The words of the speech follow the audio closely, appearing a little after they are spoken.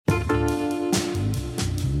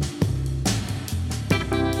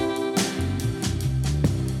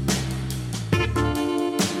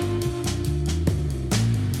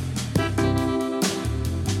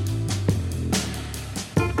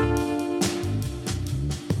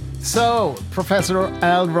So, Professor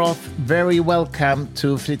Al Roth, very welcome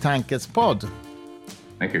to Fri Tankes pod.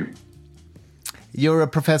 Thank you. You're a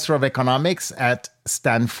professor of economics at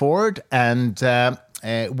Stanford, and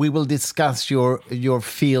we will discuss your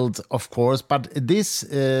field, of course. But this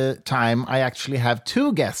time, I actually have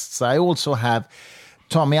two guests. I also have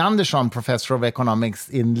Tommy Andersson, professor of economics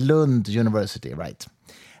in Lund University, right?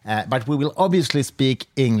 But we will obviously speak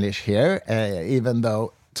English here, even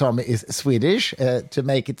though Tommy is Swedish, to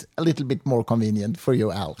make it a little bit more convenient for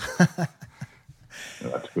you, Al.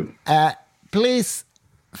 That's good. Please,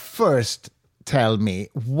 first tell me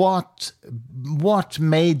what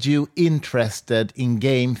made you interested in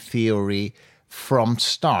game theory from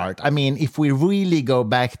start? I mean, if we really go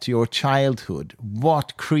back to your childhood,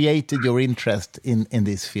 what created your interest in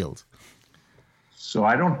this field? So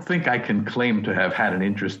I don't think I can claim to have had an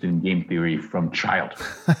interest in game theory from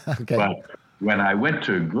childhood. Okay. But when I went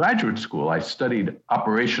to graduate school, I studied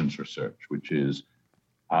operations research, which is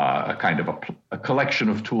a kind of a collection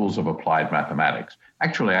of tools of applied mathematics.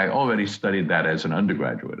 Actually, I already studied that as an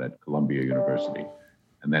undergraduate at Columbia University.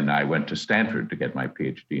 And then I went to Stanford to get my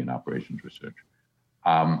PhD in operations research.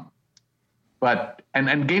 But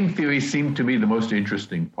game theory seemed to me the most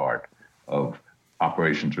interesting part of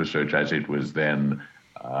operations research as it was then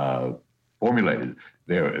formulated.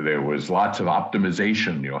 There was lots of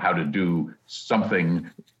optimization, how to do something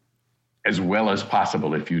as well as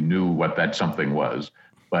possible if you knew what that something was.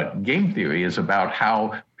 But game theory is about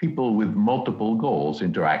how people with multiple goals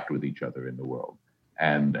interact with each other in the world.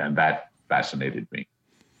 And that fascinated me.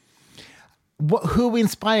 Who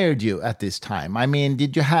inspired you at this time? I mean,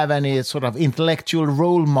 did you have any sort of intellectual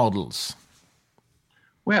role models?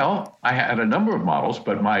 Well, I had a number of models,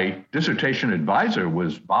 but my dissertation advisor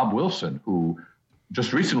was Bob Wilson, who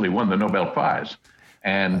just recently won the Nobel Prize.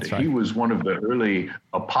 And That's right. He was one of the early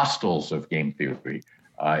apostles of game theory.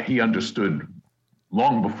 He understood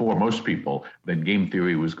long before most people that game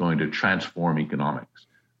theory was going to transform economics.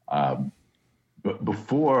 But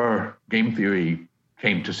before game theory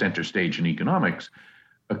came to center stage in economics,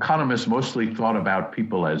 economists mostly thought about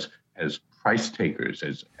people as price takers,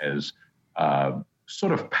 as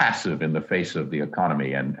sort of passive in the face of the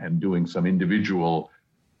economy and doing some individual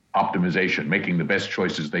optimization, making the best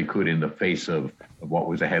choices they could in the face of what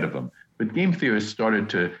was ahead of them. But game theorists started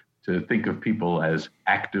to think of people as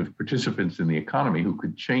active participants in the economy who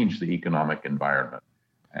could change the economic environment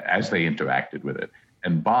as they interacted with it.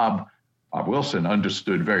 And Bob Wilson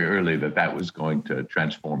understood very early that was going to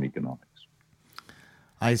transform economics.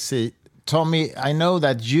 I see. Tommy, I know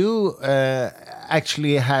that you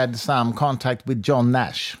actually had some contact with John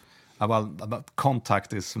Nash. Well, about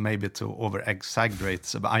contact is maybe to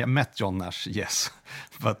over-exaggerate. I met John Nash, yes,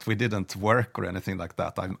 but we didn't work or anything like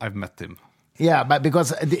that. I've met him. Yeah, but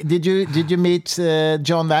because did you meet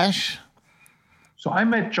John Nash? So I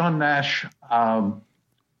met John Nash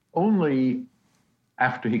only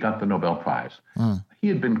after he got the Nobel Prize. He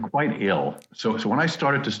had been quite ill. So when I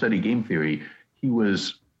started to study game theory, he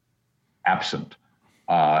was absent.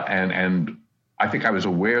 And I think I was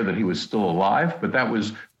aware that he was still alive, but that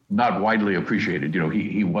was not widely appreciated.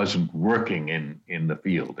 He wasn't working in the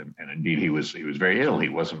field. And indeed, he was very ill. He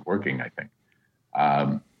wasn't working, I think.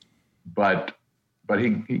 But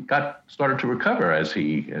he started to recover as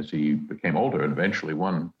he became older and eventually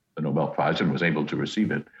won the Nobel Prize and was able to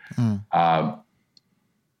receive it. And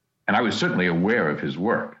I was certainly aware of his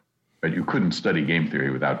work, but you couldn't study game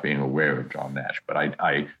theory without being aware of John Nash. But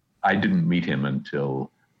I didn't meet him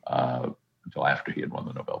until after he had won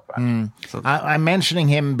the Nobel Prize. So I'm mentioning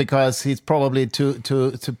him because he's probably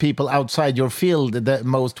to people outside your field the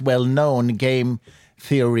most well-known game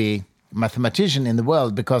theory mathematician in the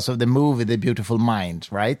world because of the movie The Beautiful Mind,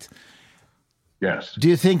 right? Yes. Do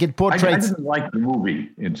you think it portrays... I didn't like the movie,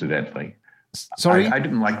 incidentally. Sorry? I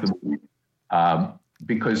didn't like the movie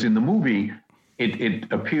because in the movie,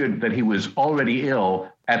 it appeared that he was already ill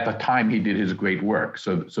at the time he did his great work.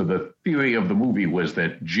 So the theory of the movie was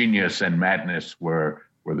that genius and madness were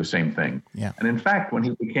the same thing. Yeah. And in fact, when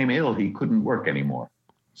he became ill, he couldn't work anymore.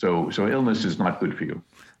 So illness is not good for you.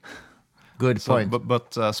 Good point.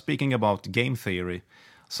 But speaking about game theory,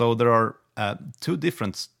 so there are two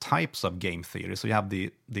different types of game theory. So you have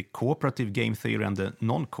the cooperative game theory and the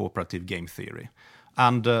non-cooperative game theory.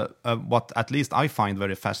 And what at least I find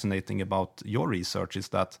very fascinating about your research is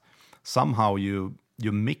that somehow you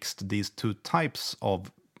mixed these two types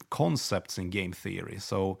of concepts in game theory.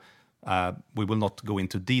 So we will not go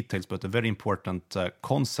into details, but a very important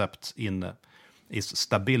concept is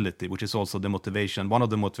stability, which is also the motivation, one of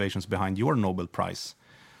the motivations behind your Nobel Prize.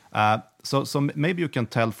 So maybe you can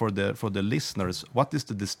tell for the listeners, what is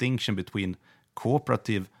the distinction between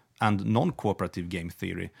cooperative and non-cooperative game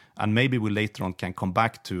theory. And maybe we later on can come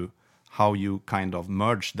back to how you kind of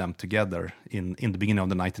merged them together in the beginning of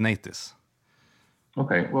the 1980s.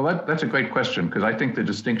 Okay, well, that's a great question, because I think the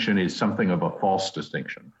distinction is something of a false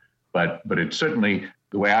distinction. But it's certainly,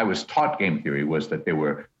 the way I was taught game theory was that there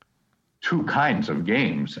were two kinds of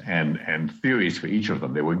games and theories for each of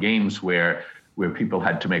them. There were games where people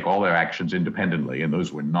had to make all their actions independently, and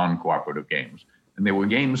those were non-cooperative games. And there were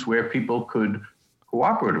games where people could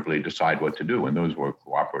cooperatively decide what to do, and those were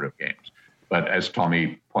cooperative games. But as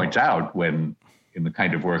Tommy points out, when in the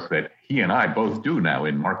kind of work that he and I both do now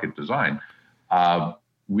in market design,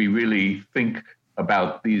 we really think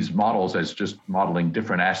about these models as just modeling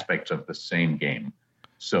different aspects of the same game.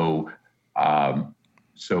 So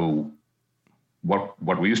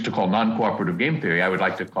what we used to call non-cooperative game theory, I would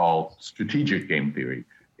like to call strategic game theory.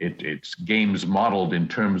 It's games modeled in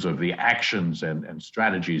terms of the actions and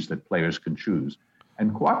strategies that players can choose.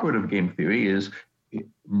 And cooperative game theory it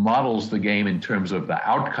models the game in terms of the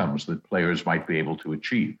outcomes that players might be able to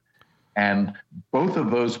achieve. And both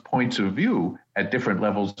of those points of view at different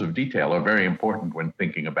levels of detail are very important when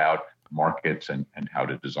thinking about markets and how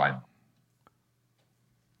to design them.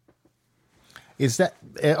 Is that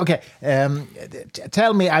okay?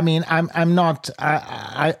 Tell me. I mean, I'm not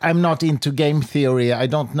into game theory. I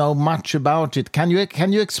don't know much about it. Can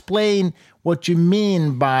you explain what you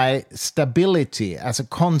mean by stability as a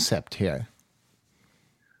concept here?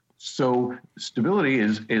 So stability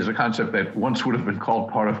is a concept that once would have been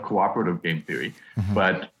called part of cooperative game theory, mm-hmm.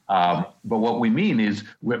 but what we mean is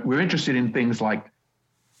we're interested in things like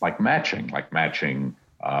matching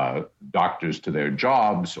doctors to their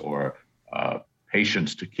jobs, or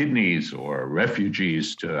patients to kidneys, or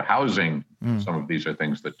refugees to housing. Some of these are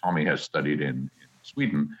things that Tommy has studied in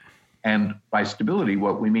Sweden. And by stability,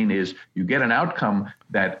 what we mean is you get an outcome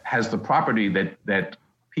that has the property that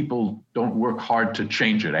people don't work hard to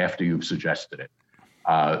change it after you've suggested it.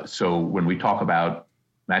 So when we talk about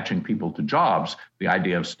matching people to jobs, the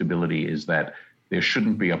idea of stability is that there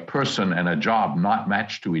shouldn't be a person and a job not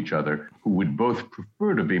matched to each other who would both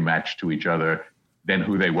prefer to be matched to each other than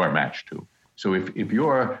who they were matched to. So if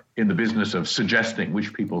you're in the business of suggesting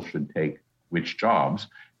which people should take which jobs,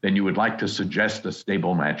 then you would like to suggest a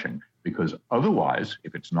stable matching, because otherwise,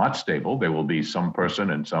 if it's not stable, there will be some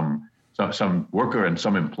person and some worker and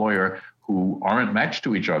some employer who aren't matched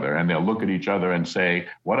to each other, and they'll look at each other and say,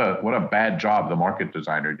 what a bad job the market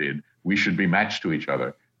designer did. We should be matched to each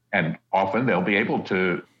other. And often they'll be able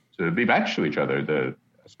to be matched to each other,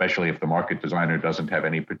 especially if the market designer doesn't have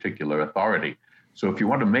any particular authority. So if you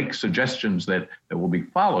want to make suggestions that will be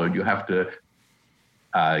followed, you have to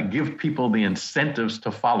give people the incentives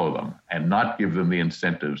to follow them and not give them the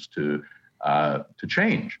incentives to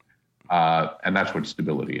change. And that's what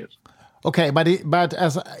stability is. Okay, but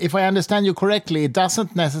if I understand you correctly, it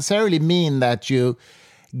doesn't necessarily mean that you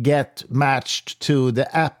get matched to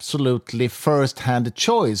the absolutely first-hand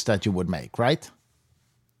choice that you would make, right?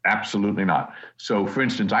 Absolutely not. So, for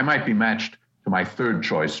instance, I might be matched to my third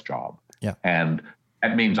choice job. Yeah. And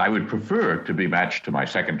that means I would prefer to be matched to my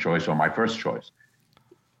second choice or my first choice.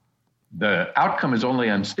 The outcome is only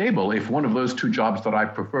unstable if one of those two jobs that I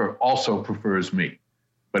prefer also prefers me.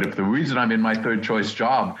 But if the reason I'm in my third choice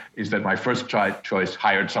job is that my first choice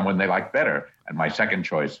hired someone they like better, and my second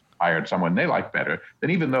choice hired someone they like better,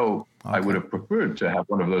 then even though I would have preferred to have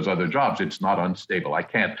one of those other jobs, it's not unstable. I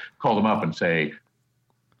can't call them up and say,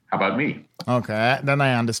 how about me? Okay, then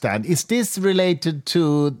I understand. Is this related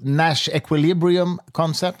to Nash equilibrium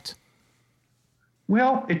concept?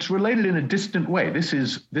 Well, it's related in a distant way. This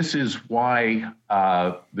is why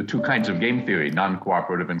the two kinds of game theory,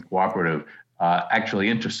 non-cooperative and cooperative, actually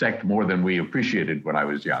intersect more than we appreciated when I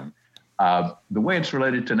was young. The way it's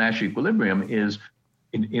related to Nash equilibrium is,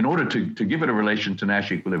 in order to give it a relation to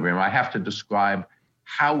Nash equilibrium, I have to describe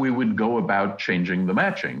how we would go about changing the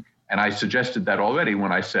matching. And I suggested that already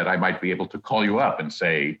when I said I might be able to call you up and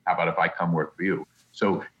say, how about if I come work for you?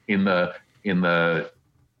 So in the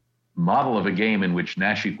model of a game in which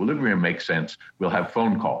Nash equilibrium makes sense, we'll have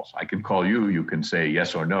phone calls. I can call you, you can say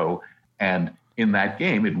yes or no. And in that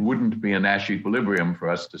game, it wouldn't be a Nash equilibrium for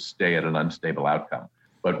us to stay at an unstable outcome.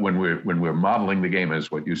 But when we're modeling the game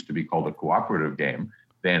as what used to be called a cooperative game,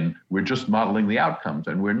 then we're just modeling the outcomes,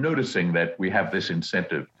 and we're noticing that we have this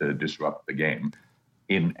incentive to disrupt the game.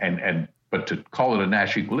 But to call it a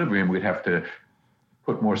Nash equilibrium, we'd have to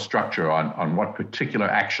put more structure on what particular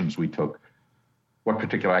actions we took, what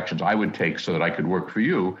particular actions I would take so that I could work for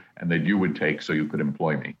you, and that you would take so you could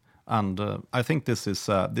employ me. And I think this is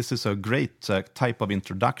a great type of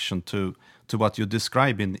introduction to what you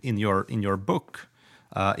describe in your book.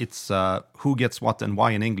 It's Who Gets What and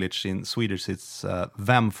Why in English. In Swedish, it's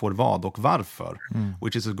Vem får vad och varför,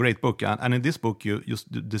 which is a great book. And in this book, you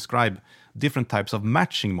describe different types of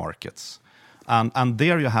matching markets. And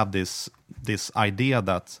there you have this idea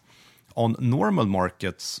that on normal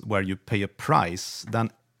markets where you pay a price,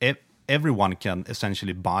 then everyone can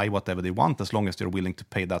essentially buy whatever they want as long as they're willing to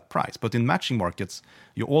pay that price. But in matching markets,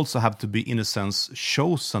 you also have to be, in a sense,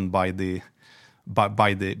 chosen by the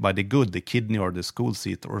good, the kidney or the school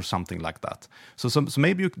seat or something like that. So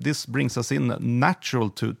maybe this brings us in natural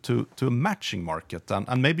to a matching market,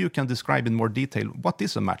 and maybe you can describe in more detail what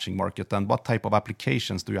is a matching market and what type of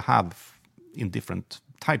applications do you have in different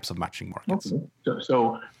types of matching markets. Okay.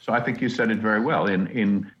 So I think you said it very well.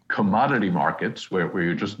 In commodity markets where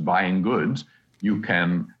you're just buying goods, you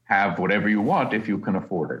can have whatever you want if you can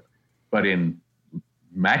afford it. But in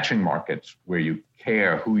matching markets where you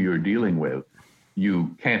care who you're dealing with,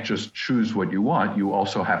 you can't just choose what you want. You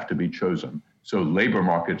also have to be chosen. So labor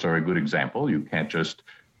markets are a good example. You can't just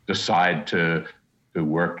decide to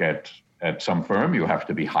work at some firm. You have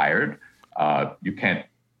to be hired. You can't.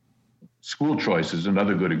 School choice is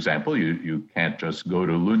another good example. You can't just go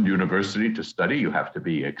to Lund University to study. You have to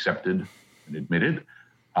be accepted and admitted.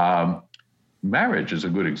 Marriage is a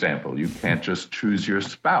good example. You can't just choose your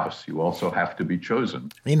spouse. You also have to be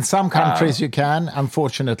chosen. In some countries you can,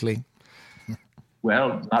 unfortunately.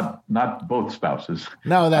 Well, not both spouses.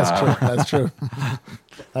 No, that's true. That's true.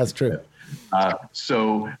 That's true.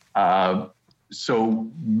 So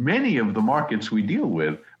many of the markets we deal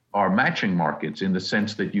with are matching markets in the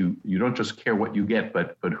sense that you don't just care what you get,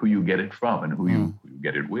 but who you get it from and who you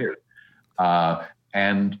get it with.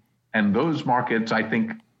 And those markets, I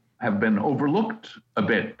think, have been overlooked a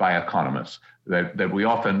bit by economists, that we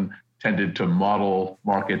often tended to model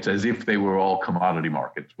markets as if they were all commodity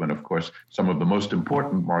markets, when, of course, some of the most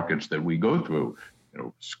important markets that we go through,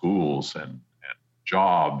 schools and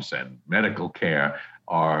jobs and medical care,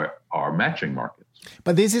 are matching markets.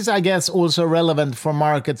 But this is, I guess, also relevant for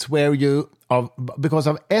markets where because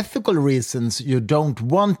of ethical reasons, you don't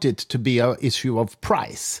want it to be an issue of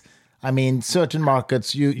price. I mean, certain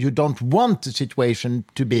markets, you don't want the situation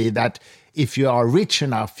to be that if you are rich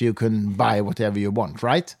enough, you can buy whatever you want,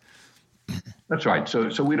 right? That's right.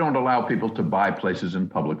 So we don't allow people to buy places in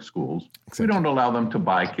public schools. Exactly. We don't allow them to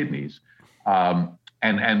buy kidneys.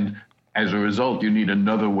 And as a result, you need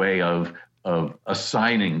another way of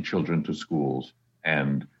assigning children to schools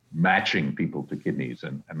and matching people to kidneys.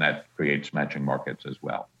 And that creates matching markets as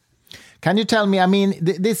well. Can you tell me, I mean,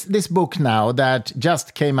 this book now that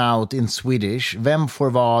just came out in Swedish, Vem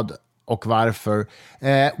får vad och varför,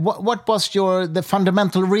 what was the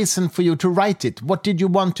fundamental reason for you to write it? What did you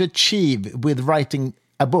want to achieve with writing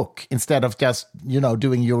a book instead of just,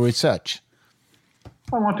 doing your research?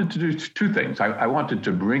 I wanted to do two things. I wanted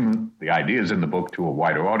to bring the ideas in the book to a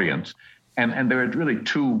wider audience. And there are really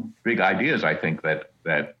two big ideas, I think, that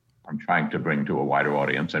I'm trying to bring to a wider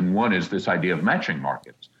audience. And one is this idea of matching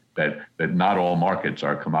markets, that not all markets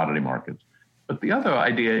are commodity markets. But the other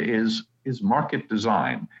idea is market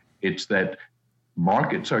design. It's that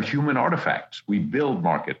markets are human artifacts. We build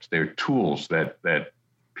markets. They're tools that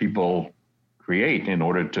people create in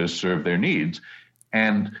order to serve their needs.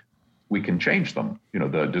 And we can change them.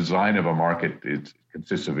 The design of a market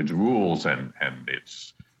consists of its rules and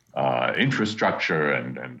its infrastructure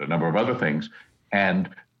and a number of other things. And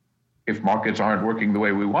if markets aren't working the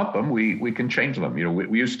way we want them, we can change them.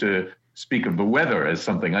 We used to speak of the weather as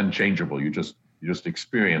something unchangeable. You just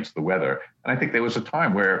experience the weather. And I think there was a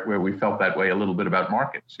time where we felt that way a little bit about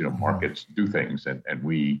markets. Markets do things and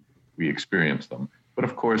we experience them. But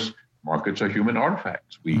of course, markets are human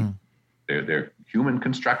artifacts. They're human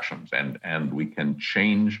constructions, and we can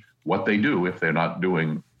change what they do if they're not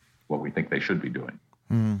doing what we think they should be doing.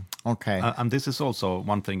 Okay. And this is also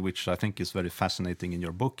one thing which I think is very fascinating in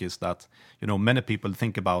your book is that, many people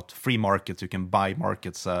think about free markets. You can buy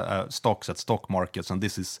markets, stocks at stock markets, and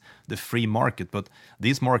this is the free market. But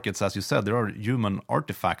these markets, as you said, they are human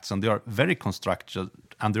artifacts, and they are very constructed,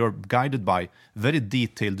 and they are guided by very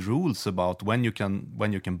detailed rules about when you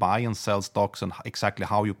can buy and sell stocks and exactly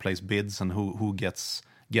how you place bids and who gets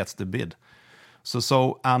the bid.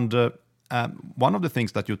 One of the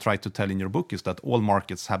things that you try to tell in your book is that all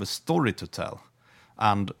markets have a story to tell,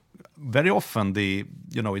 and very often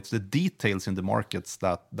it's the details in the markets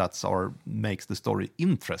that makes the story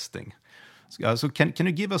interesting. So can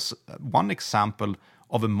you give us one example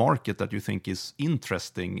of a market that you think is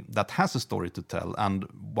interesting that has a story to tell, and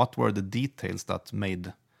what were the details that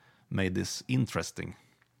made this interesting?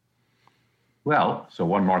 Well, so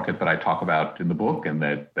one market that I talk about in the book and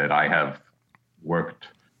that I have worked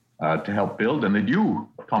to help build, and that you,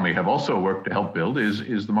 Tommy, have also worked to help build,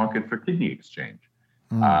 is the market for kidney exchange.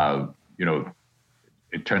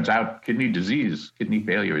 It turns out kidney disease, kidney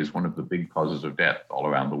failure is one of the big causes of death all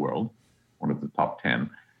around the world, one of the top 10.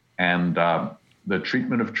 And the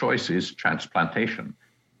treatment of choice is transplantation.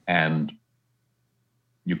 And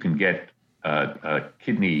you can get a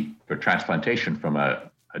kidney for transplantation from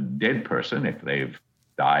a dead person if they've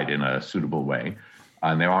died in a suitable way.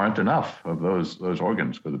 And there aren't enough of those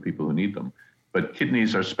organs for the people who need them. But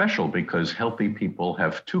kidneys are special because healthy people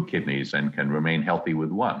have 2 kidneys and can remain healthy with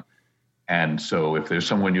 1. And so if there's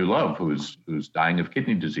someone you love who's dying of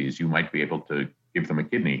kidney disease, you might be able to give them a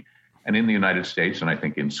kidney. And in the United States, and I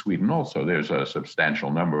think in Sweden also, there's a substantial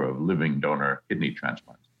number of living donor kidney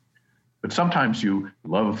transplants. But sometimes you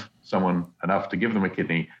love someone enough to give them a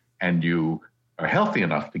kidney, and you are healthy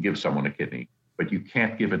enough to give someone a kidney, but you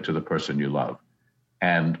can't give it to the person you love.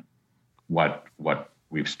 And what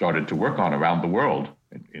we've started to work on around the world,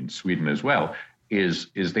 in Sweden as well, is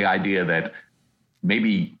the idea that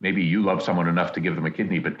maybe you love someone enough to give them a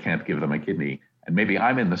kidney but can't give them a kidney. And maybe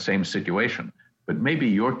I'm in the same situation, but maybe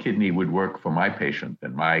your kidney would work for my patient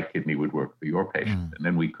and my kidney would work for your patient. And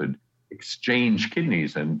then we could exchange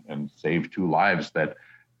kidneys and save 2 lives that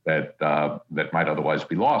might otherwise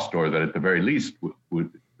be lost, or that at the very least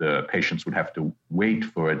the patients would have to wait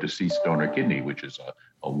for a deceased donor kidney, which is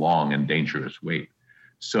a long and dangerous wait.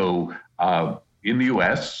 So in the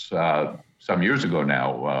US, some years ago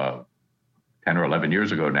now, 10 or 11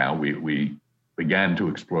 years ago now, we began to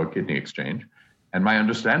explore kidney exchange. And my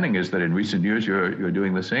understanding is that in recent years, you're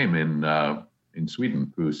doing the same in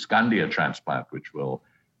Sweden through Scandia Transplant, which will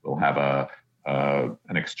have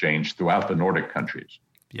an exchange throughout the Nordic countries.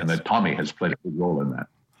 Yes. And that Tommy has played a big role in that.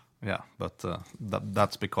 Yeah, but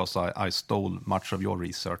that's because I stole much of your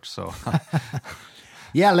research, so...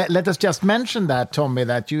 Yeah, let us just mention that, Tommy,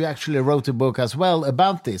 that you actually wrote a book as well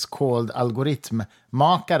about this called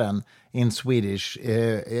Algoritmmakaren in Swedish.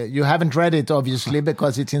 You haven't read it, obviously,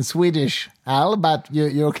 because it's in Swedish, Al, but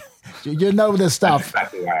you know the stuff.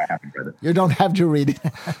 That's exactly why I haven't read it. You don't have to read it.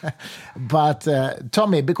 But,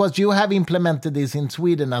 Tommy, because you have implemented this in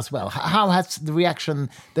Sweden as well, how has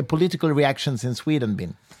the political reactions in Sweden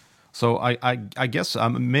been? So I guess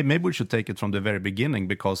maybe we should take it from the very beginning,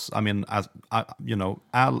 because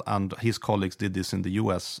Al and his colleagues did this in the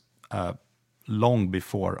US long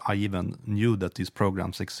before I even knew that these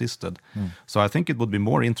programs existed. So I think it would be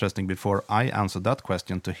more interesting, before I answer that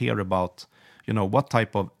question, to hear about what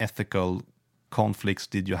type of ethical conflicts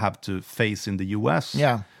did you have to face in the US?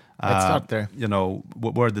 Yeah. Let's start there.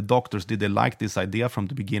 Were the doctors, did they like this idea from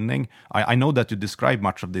the beginning? I know that you describe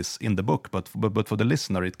much of this in the book, but for the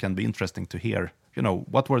listener, it can be interesting to hear,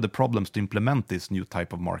 what were the problems to implement this new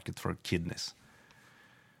type of market for kidneys?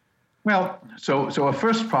 Well, so a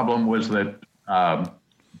first problem was that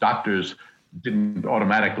doctors didn't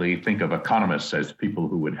automatically think of economists as people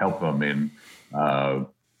who would help them in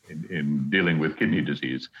dealing with kidney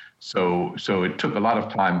disease. So it took a lot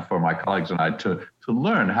of time for my colleagues and I to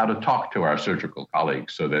learn how to talk to our surgical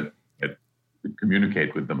colleagues so that we could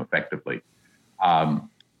communicate with them effectively.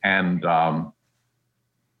 And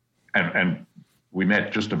we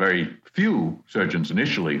met just a very few surgeons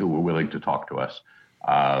initially who were willing to talk to us.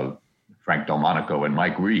 Frank Delmonico and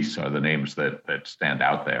Mike Reese are the names that stand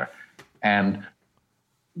out there. And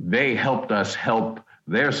they helped us help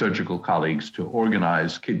their surgical colleagues to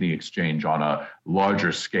organize kidney exchange on a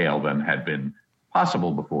larger scale than had been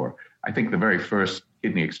possible before. I think the very first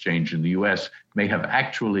kidney exchange in the US may have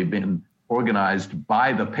actually been organized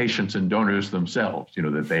by the patients and donors themselves,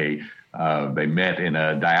 that they met in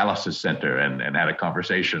a dialysis center and had a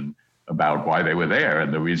conversation about why they were there.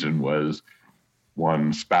 And the reason was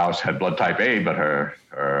one spouse had blood type A, but her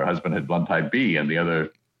husband had blood type B, and the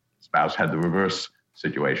other spouse had the reverse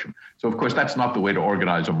situation. So, of course, that's not the way to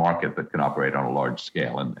organize a market that can operate on a large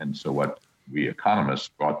scale. And so what we economists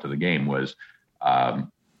brought to the game was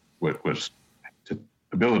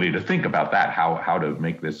ability to think about that, how to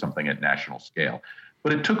make this something at national scale.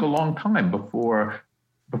 But it took a long time before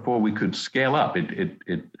we could scale up.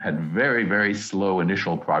 It had very, very slow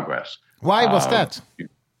initial progress. Why was that?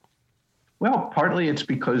 Well, partly it's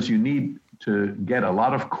because you need to get a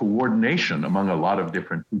lot of coordination among a lot of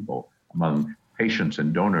different people, among patients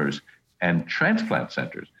and donors and transplant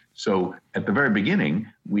centers. So at the very beginning,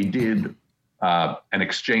 we did an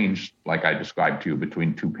exchange, like I described to you,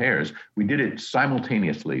 between 2 pairs. We did it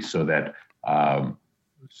simultaneously so that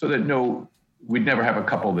we'd never have a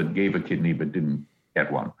couple that gave a kidney but didn't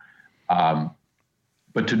get one.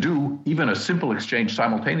 But to do even a simple exchange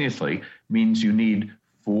simultaneously means you need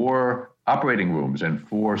 4 operating rooms and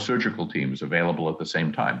 4 surgical teams available at the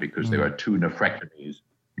same time because there are 2 nephrectomies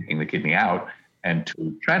taking the kidney out and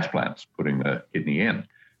 2 transplants putting the kidney in.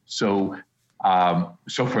 So,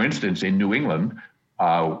 for instance, in New England,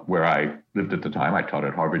 where I lived at the time, I taught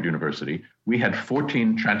at Harvard University, we had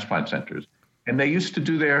 14 transplant centers, and they used to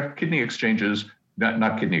do their kidney exchanges,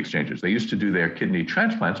 not kidney exchanges, they used to do their kidney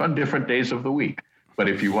transplants on different days of the week. But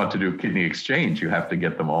if you want to do kidney exchange, you have to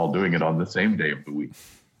get them all doing it on the same day of the week.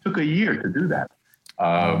 It took a year to do that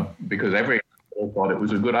because every hospital thought it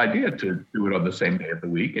was a good idea to do it on the same day of the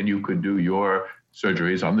week, and you could do your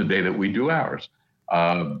surgeries on the day that we do ours.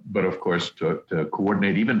 But of course, to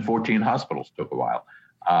coordinate even 14 hospitals took a while.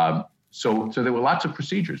 So there were lots of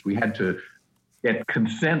procedures. We had to get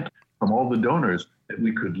consent from all the donors that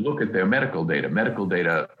we could look at their medical data. Medical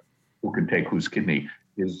data, who can take whose kidney,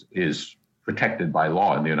 is protected by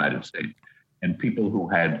law in the United States. And people who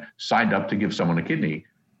had signed up to give someone a kidney,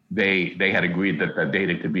 they had agreed that the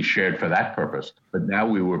data could be shared for that purpose. But now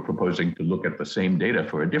we were proposing to look at the same data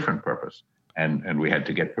for a different purpose. And we had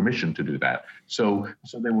to get permission to do that. So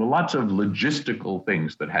there were lots of logistical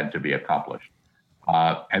things that had to be accomplished.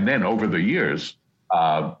 And then over the years,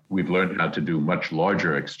 we've learned how to do much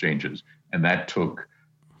larger exchanges. And that took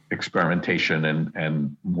experimentation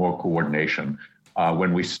and more coordination.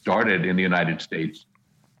 When we started in the United States,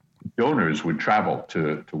 donors would travel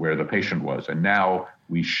to where the patient was. And now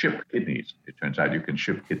we ship kidneys. It turns out you can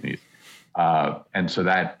ship kidneys. And so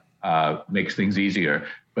that makes things easier.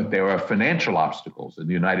 But there are financial obstacles. In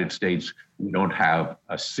the United States, we don't have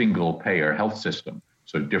a single payer health system.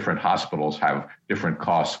 So different hospitals have different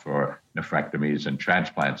costs for nephrectomies and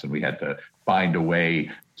transplants, and we had to find a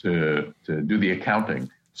way to do the accounting.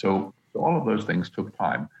 So all of those things took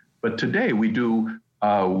time. But today we do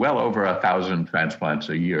well over 1,000 transplants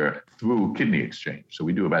a year through kidney exchange. So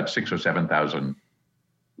we do about 6,000 or 7,000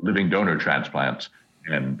 living donor transplants,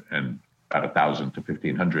 and about 1,000 to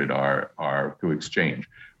 1,500 are through exchange.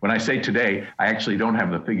 When I say today, I actually don't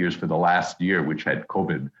have the figures for the last year, which had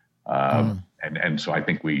COVID. And so I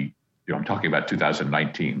think I'm talking about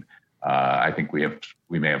 2019. I think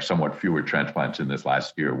we may have somewhat fewer transplants in this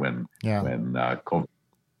last year when COVID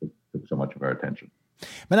took so much of our attention.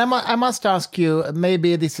 But I must ask you,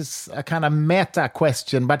 maybe this is a kind of meta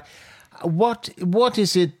question, but what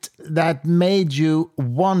is it that made you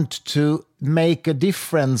want to make a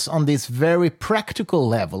difference on this very practical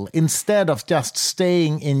level instead of just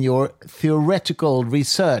staying in your theoretical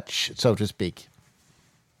research, so to speak?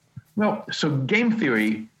 Well, so game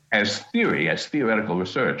theory, as theoretical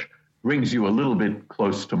research, brings you a little bit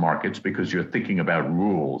close to markets because you're thinking about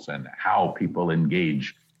rules and how people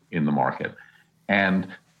engage in the market. And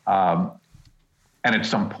at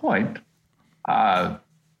some point,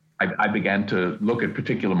 I began to look at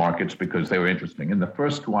particular markets because they were interesting. And the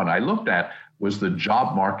first one I looked at was the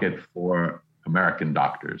job market for American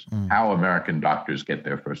doctors, how American doctors get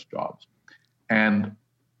their first jobs. And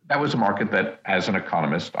that was a market that, as an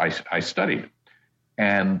economist, I studied.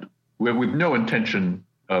 And with no intention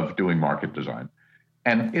of doing market design.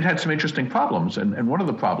 And it had some interesting problems. And one of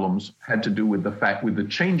the problems had to do with the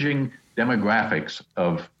changing demographics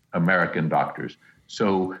of American doctors.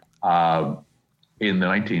 So in the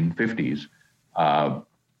 1950s,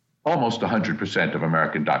 almost 100% of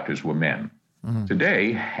American doctors were men. Mm-hmm.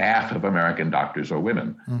 Today, half of American doctors are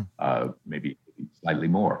women, maybe slightly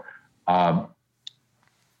more.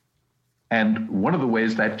 And one of the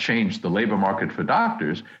ways that changed the labor market for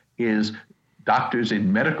doctors is doctors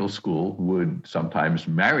in medical school would sometimes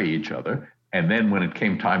marry each other. And then when it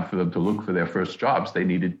came time for them to look for their first jobs, they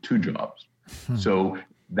needed 2 jobs. So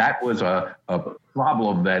that was a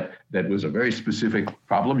problem that was a very specific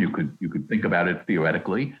problem. You could think about it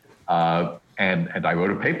theoretically. And I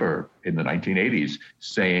wrote a paper in the 1980s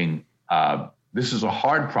saying, this is a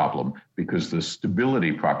hard problem because the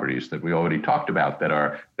stability properties that we already talked about that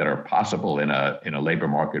are possible in a labor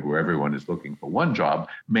market where everyone is looking for one job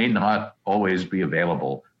may not always be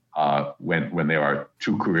available when there are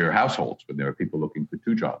 2 career households, when there are people looking for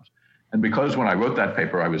 2 jobs. And because when I wrote that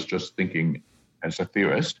paper, I was just thinking as a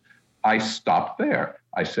theorist, I stopped there.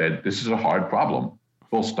 I said, this is a hard problem,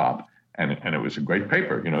 full stop. And it was a great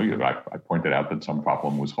paper. I pointed out that some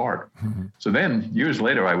problem was hard. Mm-hmm. So then years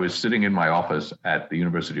later, I was sitting in my office at the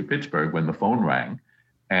University of Pittsburgh when the phone rang,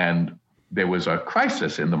 and there was a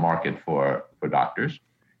crisis in the market for doctors.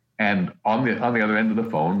 And on the other end of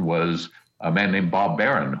the phone was a man named Bob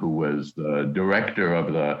Barron, who was the director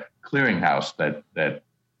of the clearinghouse that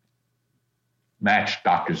matched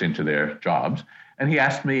doctors into their jobs. And he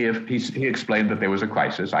asked me if he explained that there was a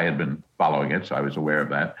crisis. I had been following it, so I was aware of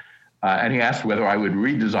that. And he asked whether I would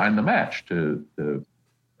redesign the match to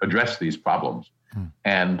address these problems.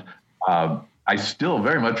 And I still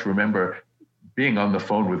very much remember being on the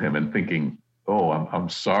phone with him and thinking, oh, I'm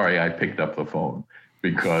sorry I picked up the phone,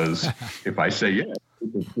 because if I say yes,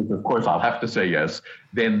 which of course I'll have to say yes,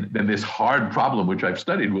 then this hard problem which I've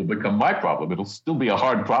studied will become my problem. It'll still be a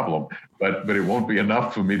hard problem, but it won't be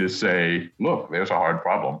enough for me to say, look, there's a hard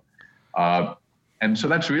problem. And so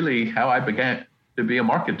that's really how I began to be a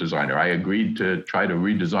market designer. I agreed to try to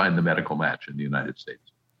redesign the medical match in the United States.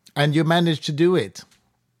 And you managed to do it.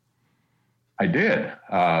 I did,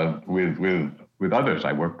 with others.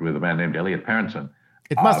 I worked with a man named Elliot Parenson.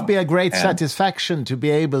 It must be a great satisfaction to be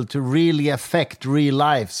able to really affect real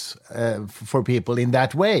lives for people in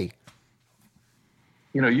that way.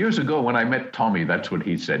 You know, years ago when I met Tommy, that's what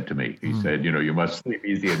he said to me. He said, you know, you must sleep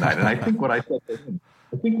easy at night. And I think what I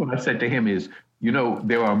said to him is, you know,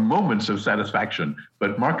 there are moments of satisfaction,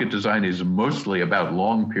 but market design is mostly about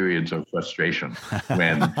long periods of frustration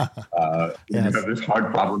when you have this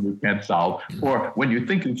hard problem you can't solve, or when you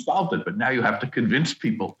think you've solved it, but now you have to convince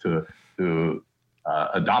people to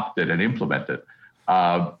adopt it and implement it.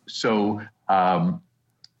 So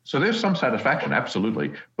there's some satisfaction,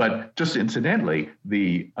 absolutely. But just incidentally,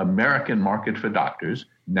 the American market for doctors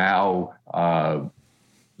now,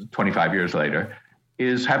 25 years later,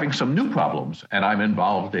 is having some new problems, and I'm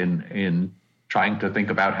involved in trying to think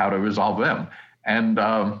about how to resolve them. And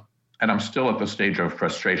I'm still at the stage of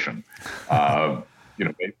frustration. You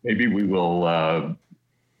know, maybe we will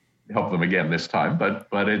help them again this time, but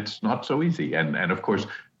it's not so easy. And of course,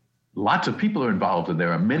 lots of people are involved, and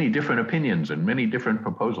there are many different opinions and many different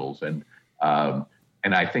proposals. And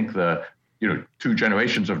I think the 2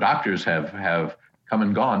 generations of doctors have come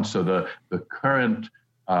and gone. So the current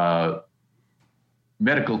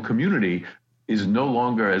medical community is no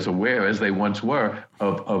longer as aware as they once were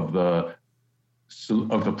of the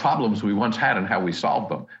problems we once had and how we solved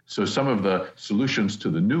them. So some of the solutions to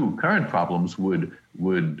the new current problems would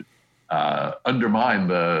undermine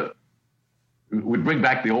would bring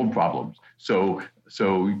back the old problems. So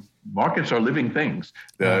markets are living things.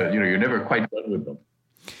 You're never quite done with them.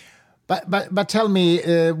 But tell me,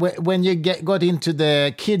 when you got into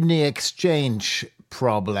the kidney exchange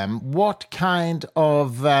problem, what kind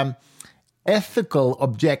of ethical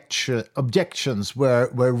objections were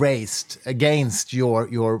raised against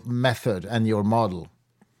your method and your model?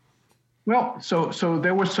 Well, so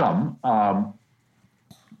there were some.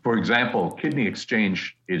 For example, kidney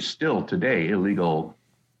exchange is still today illegal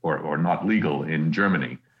or not legal in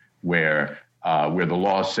Germany, where the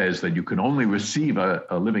law says that you can only receive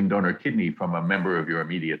a living donor kidney from a member of your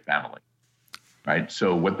immediate family, right?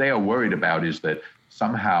 So what they are worried about is that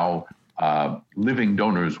somehow living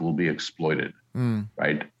donors will be exploited,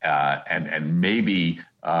 right? And maybe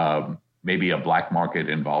a black market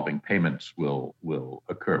involving payments will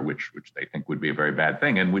occur, which they think would be a very bad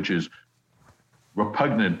thing, and which is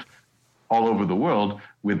repugnant all over the world,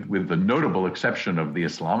 with the notable exception of the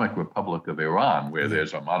Islamic Republic of Iran, where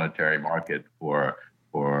there's a monetary market for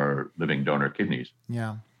living donor kidneys.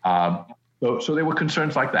 Yeah. So there were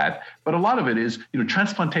concerns like that, but a lot of it is,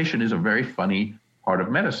 transplantation is a very funny part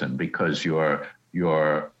of medicine, because you're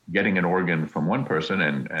getting an organ from one person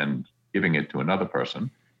and giving it to another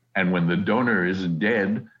person, and when the donor is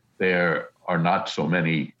dead, there are not so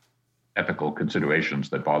many ethical considerations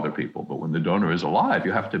that bother people. But when the donor is alive,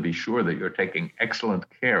 you have to be sure that you're taking excellent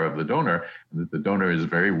care of the donor, and that the donor is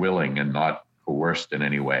very willing and not coerced in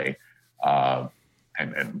any way,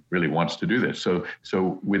 and really wants to do this.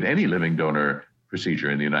 So with any living donor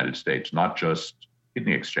procedure in the United States, not just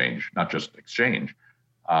kidney exchange, not just exchange,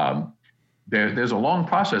 there's a long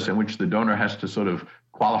process in which the donor has to sort of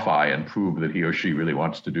qualify and prove that he or she really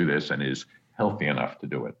wants to do this and is healthy enough to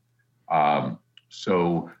do it.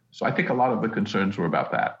 So I think a lot of the concerns were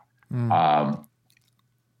about that. And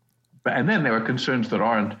then there are concerns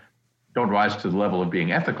that don't rise to the level of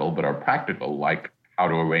being ethical, but are practical, like how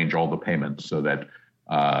to arrange all the payments so that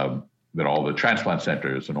all the transplant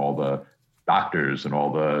centers and all the doctors and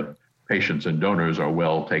all the patients and donors are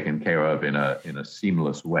well taken care of in a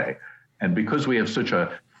seamless way. And because we have such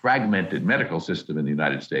a fragmented medical system in the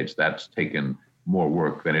United States, that's taken more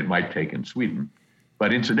work than it might take in Sweden.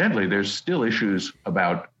 But incidentally, there's still issues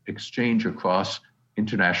about exchange across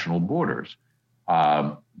international borders,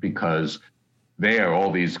 because there are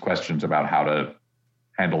all these questions about how to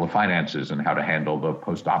handle the finances and how to handle the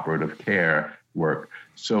post-operative care work.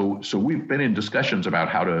 So we've been in discussions about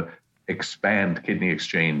how to expand kidney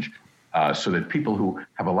exchange so that people who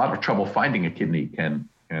have a lot of trouble finding a kidney can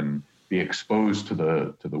be exposed to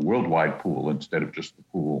the worldwide pool instead of just the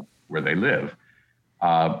pool where they live,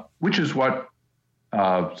 which is what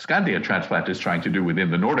Scandia transplant is trying to do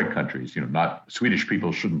within the Nordic countries. Not Swedish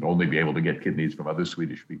people shouldn't only be able to get kidneys from other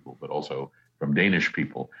Swedish people, but also from Danish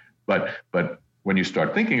people. But when you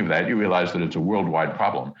start thinking of that, you realize that it's a worldwide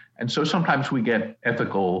problem. And so sometimes we get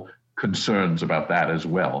ethical concerns about that as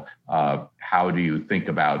well. How do you think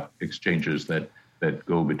about exchanges that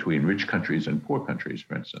go between rich countries and poor countries,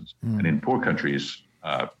 for instance? And in poor countries,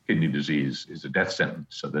 kidney disease is a death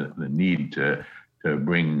sentence. So the need to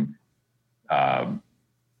bring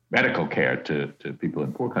medical care to people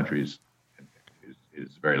in poor countries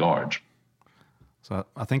is very large. So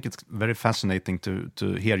I think it's very fascinating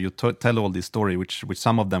to hear you tell all this story, which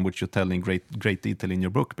some of them which you tell in great detail in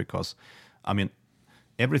your book, because I mean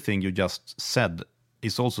everything you just said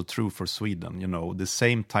is also true for Sweden. The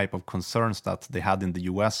same type of concerns that they had in the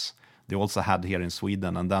US, they also had here in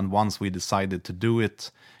Sweden. And then once we decided to do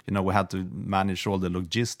it, we had to manage all the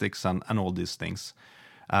logistics and all these things.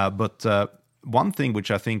 But one thing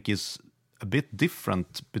which I think is a bit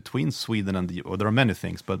different between Sweden and or there are many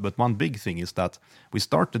things, but one big thing is that we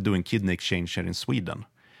started doing kidney exchange here in Sweden.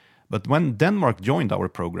 But when Denmark joined our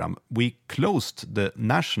program, we closed the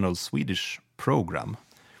national Swedish program.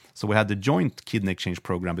 So we had the joint kidney exchange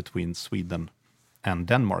program between Sweden and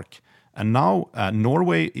Denmark. And now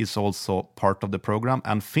Norway is also part of the program,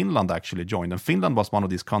 and Finland actually joined. And Finland was one of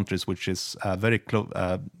these countries which is very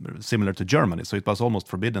similar to Germany. So it was almost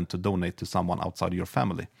forbidden to donate to someone outside your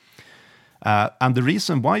family. And the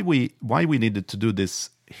reason why we needed to do this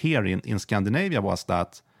here in Scandinavia was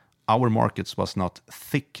that our markets was not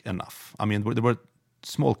thick enough. I mean, there were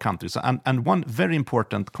small countries. And one very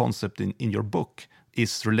important concept in your book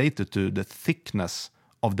is related to the thickness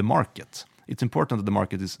of the market. It's important that the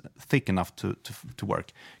market is thick enough to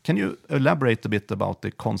work. Can you elaborate a bit about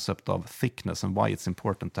the concept of thickness and why it's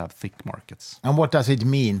important to have thick markets? And what does it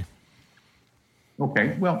mean?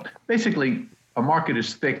 Okay, well, basically, a market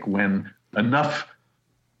is thick when enough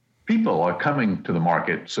people are coming to the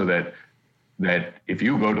market so that if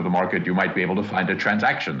you go to the market, you might be able to find a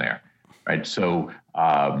transaction there, right? So,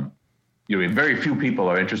 if very few people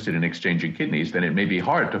are interested in exchanging kidneys, then it may be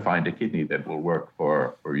hard to find a kidney that will work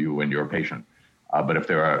for you and your patient. But if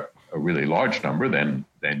there are a really large number, then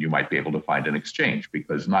you might be able to find an exchange,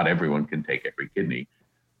 because not everyone can take every kidney.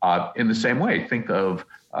 In the same way, think of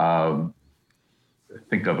a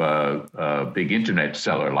big internet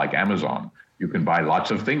seller like Amazon. You can buy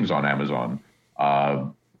lots of things on Amazon.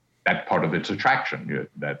 That's part of its attraction.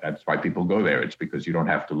 That's why people go there. It's because you don't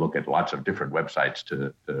have to look at lots of different websites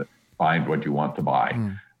to find what you want to buy.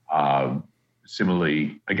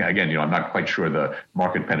 Similarly, again, I'm not quite sure the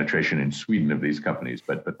market penetration in Sweden of these companies,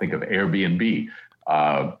 but think of Airbnb.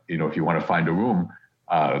 If you want to find a room,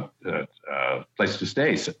 place to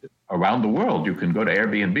stay around the world, you can go to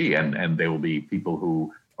Airbnb, and there will be people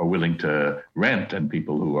who are willing to rent and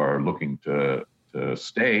people who are looking to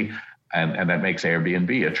stay, and that makes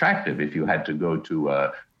Airbnb attractive. If you had to go to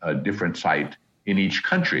a different site in each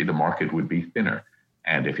country, the market would be thinner.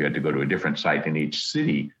 And if you had to go to a different site in each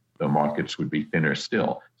city, the markets would be thinner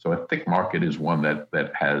still. So a thick market is one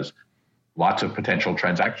that has lots of potential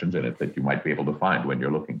transactions in it that you might be able to find when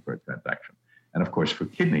you're looking for a transaction. And of course, for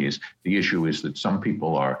kidneys, the issue is that some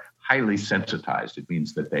people are highly sensitized. It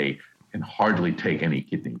means that they can hardly take any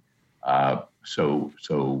kidney.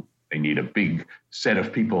 So they need a big set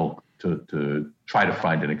of people to try to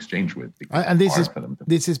find an exchange with. And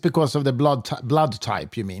this is because of the blood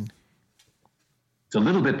type, you mean? It's a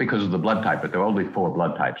little bit because of the blood type, but there are only 4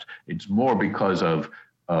 blood types. It's more because of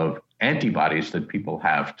antibodies that people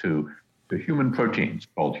have to human proteins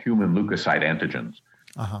called human leukocyte antigens,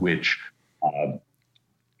 which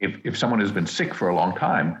if someone has been sick for a long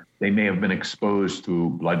time, they may have been exposed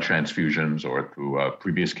through blood transfusions or through a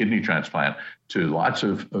previous kidney transplant to lots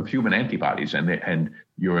of human antibodies, and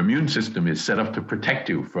your immune system is set up to protect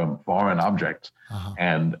you from foreign objects,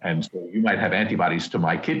 and so you might have antibodies to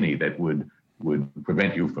my kidney that would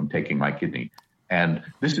prevent you from taking my kidney. And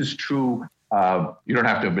this is true. You don't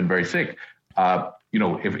have to have been very sick.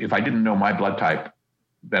 If I didn't know my blood type,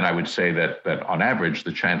 then I would say that on average,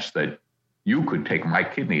 the chance that you could take my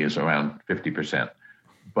kidney is around 50%.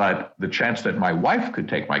 But the chance that my wife could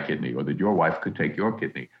take my kidney, or that your wife could take your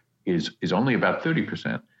kidney, is only about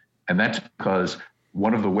 30%. And that's because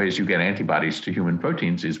one of the ways you get antibodies to human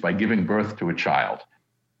proteins is by giving birth to a child.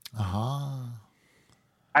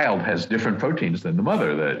 Child has different proteins than the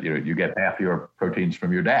mother. That you get half your proteins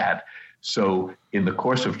from your dad. So in the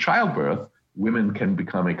course of childbirth, women can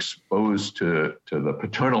become exposed to the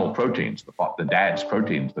paternal proteins, the dad's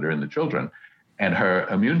proteins that are in the children, and her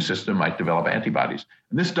immune system might develop antibodies.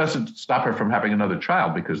 And this doesn't stop her from having another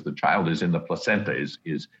child, because the child is in the placenta,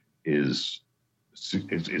 is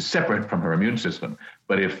is separate from her immune system.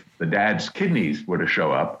 But if the dad's kidneys were to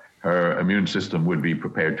show up, her immune system would be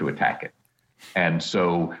prepared to attack it. And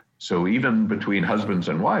so even between husbands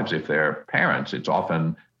and wives, if they're parents, it's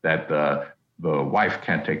often that the wife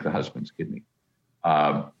can't take the husband's kidney.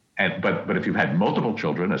 But if you've had multiple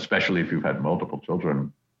children, especially if you've had multiple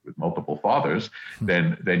children with multiple fathers,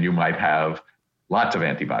 then you might have lots of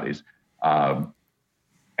antibodies.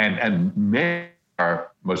 And many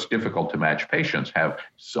are most difficult to match patients have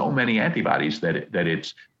so many antibodies that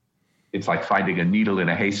it's like finding a needle in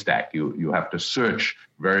a haystack. You have to search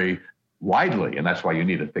very widely, and that's why you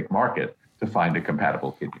need a thick market to find a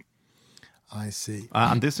compatible kidney. I see.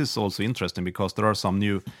 And this is also interesting because there are some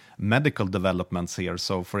new medical developments here.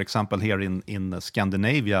 So, for example, here in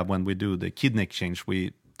Scandinavia, when we do the kidney exchange,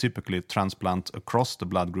 we typically transplant across the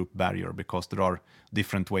blood group barrier because there are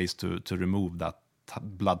different ways to remove that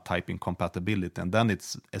blood type incompatibility. And then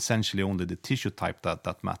it's essentially only the tissue type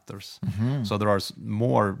that matters. Mm-hmm. So there are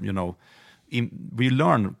more, we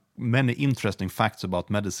learn many interesting facts about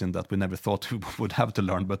medicine that we never thought we would have to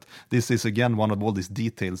learn. But this is, again, one of all these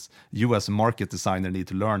details you as a market designer need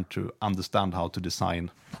to learn to understand how to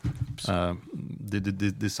design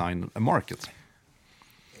design a market.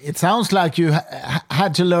 It sounds like you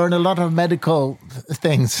had to learn a lot of medical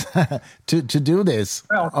things to do this,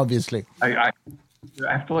 well, obviously. I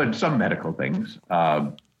have to learn some medical things.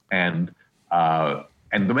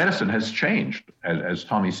 And the medicine has changed, as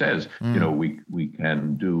Tommy says. We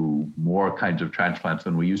can do more kinds of transplants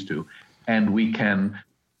than we used to, and we can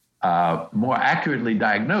more accurately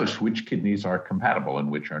diagnose which kidneys are compatible and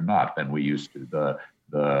which are not than we used to.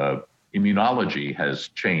 The immunology has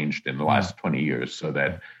changed in the last 20 years, so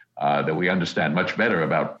that we understand much better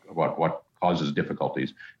about what causes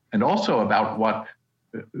difficulties, and also about what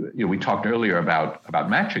we talked earlier about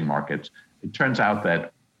matching markets. It turns out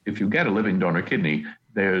that if you get a living donor kidney,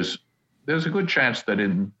 there's a good chance that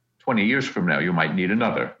in 20 years from now, you might need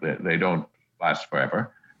another. They don't last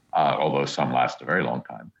forever, although some last a very long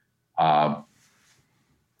time.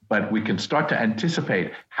 But we can start to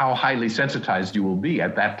anticipate how highly sensitized you will be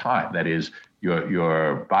at that time. That is,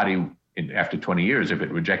 your body, after 20 years, if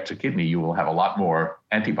it rejects a kidney, you will have a lot more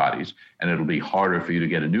antibodies, and it'll be harder for you to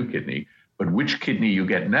get a new kidney. But which kidney you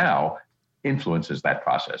get now influences that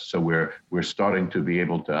process. So we're starting to be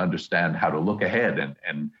able to understand how to look ahead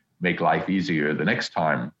and make life easier the next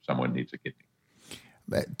time someone needs a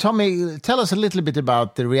kidney. Tommy, tell us a little bit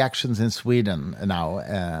about the reactions in Sweden now.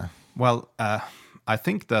 I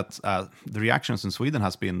think that the reactions in Sweden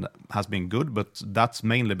has been good, but that's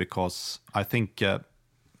mainly because I think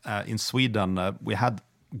in Sweden we had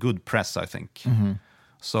good press, I think. Mm-hmm.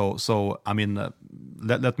 So I mean,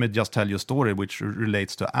 let me just tell you a story which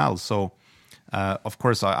relates to Al. So, of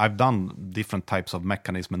course, I've done different types of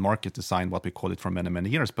mechanism and market design, what we call it, for many, many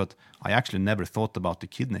years. But I actually never thought about the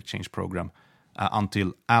kidney exchange program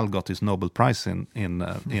until Al got his Nobel Prize in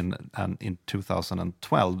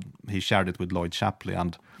 2012. He shared it with Lloyd Shapley,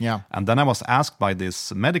 and then I was asked by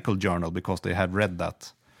this medical journal, because they had read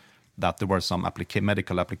that there were some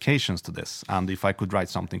medical applications to this, and if I could write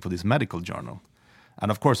something for this medical journal. And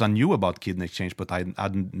of course, I knew about kidney exchange, but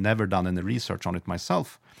I'd never done any research on it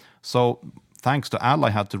myself. So thanks to Al,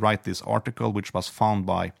 I had to write this article, which was found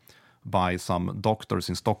by some doctors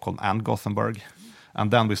in Stockholm and Gothenburg. And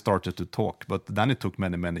then we started to talk. But then it took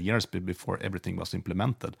many, many years before everything was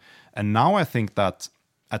implemented. And now I think that,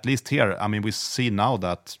 at least here, I mean, we see now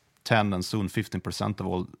that 10 and soon 15% of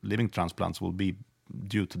all living transplants will be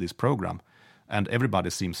due to this program. And everybody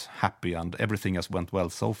seems happy, and everything has went well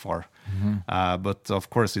so far. Mm-hmm. But of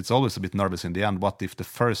course, it's always a bit nervous in the end. What if the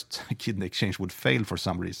first kidney exchange would fail for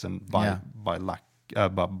some reason by luck,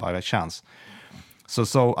 by a chance?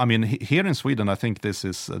 So I mean, here in Sweden, I think this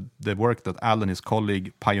is the work that Al and his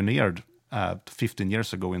colleague pioneered 15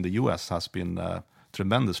 years ago in the US has been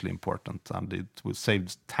tremendously important, and it will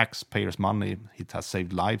save taxpayers' money. It has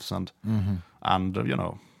saved lives, and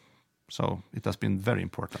so it has been very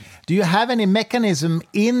important. Do you have any mechanism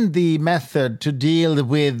in the method to deal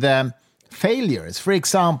with failures? For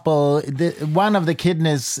example, one of the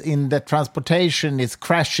kidneys in the transportation is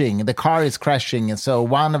crashing, the car is crashing, and so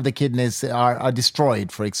one of the kidneys are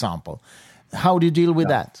destroyed, for example. How do you deal with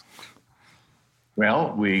that?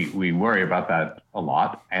 Well, we worry about that a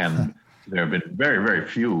lot, and there have been very, very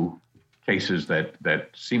few cases that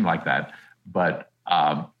seem like that. But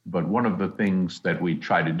one of the things that we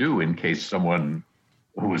try to do in case someone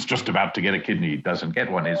who is just about to get a kidney doesn't get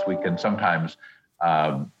one is we can sometimes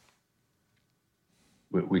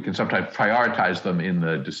prioritize them in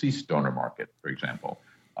the deceased donor market, for example.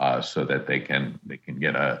 so that they can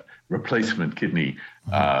get a replacement kidney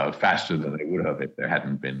faster than they would have if there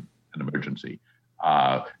hadn't been an emergency.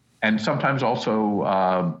 And sometimes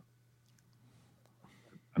also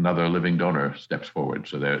another living donor steps forward.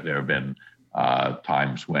 So there have been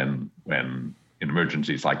times when in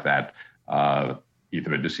emergencies like that,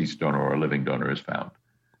 either a deceased donor or a living donor is found.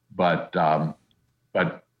 But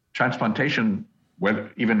transplantation,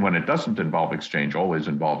 even when it doesn't involve exchange, always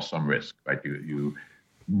involves some risk, right?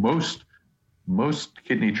 Most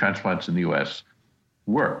kidney transplants in the U.S.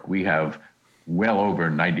 work. We have well over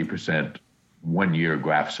 90% 1-year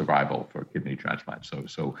graft survival for kidney transplants.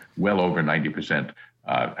 So well over 90%.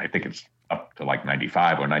 I think it's up to like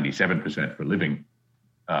 95 or 97% for living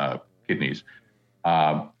kidneys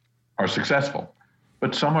are successful,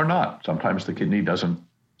 but some are not. Sometimes the kidney doesn't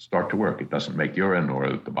start to work. It doesn't make urine,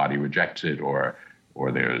 or the body rejects it, or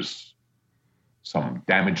there's some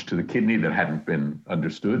damage to the kidney that hadn't been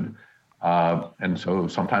understood. And so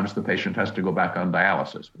sometimes the patient has to go back on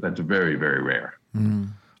dialysis. But that's very, very rare. Mm.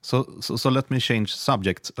 So let me change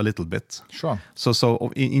subject a little bit. Sure.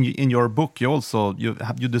 So in your book,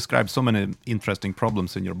 you describe so many interesting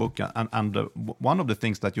problems in your book, and one of the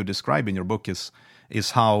things that you describe in your book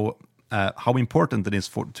is how important it is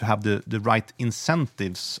to have the right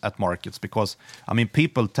incentives at markets, because I mean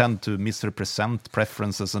people tend to misrepresent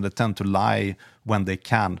preferences and they tend to lie when they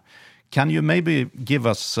can. Can you maybe give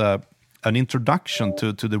us an introduction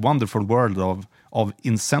to the wonderful world of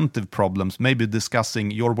incentive problems, maybe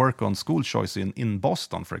discussing your work on school choice in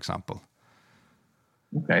Boston, for example?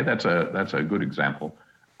 Okay, that's a good example.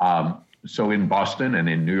 So in Boston and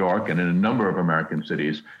in New York and in a number of American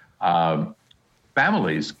cities,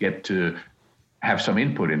 families get to have some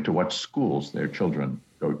input into what schools their children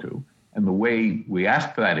go to. And the way we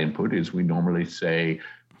ask for that input is we normally say,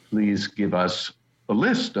 please give us a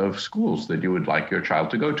list of schools that you would like your child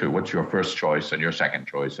to go to. What's your first choice and your second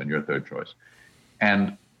choice and your third choice?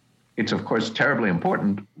 And it's, of course, terribly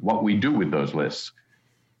important what we do with those lists.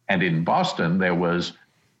 And in Boston, there was,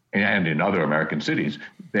 and in other American cities,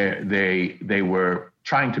 they were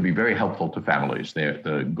trying to be very helpful to families.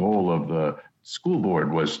 The goal of the school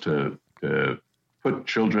board was to put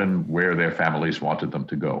children where their families wanted them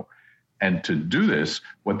to go. And to do this,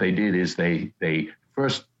 what they did is they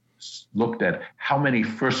first looked at how many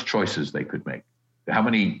first choices they could make, how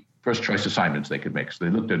many first choice assignments they could make. So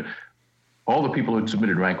they looked at all the people who'd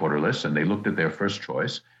submitted rank order lists, and they looked at their first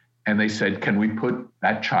choice, and they said, can we put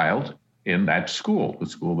that child in that school, the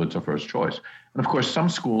school that's a first choice? And of course, some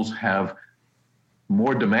schools have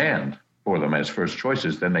more demand for them as first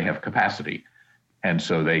choices than they have capacity. And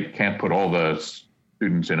so they can't put all the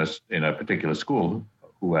students in a particular school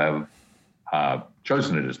who have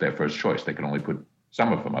chosen it as their first choice. They can only put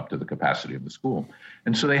some of them up to the capacity of the school.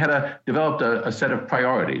 And so they had developed a set of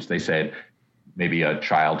priorities. They said maybe a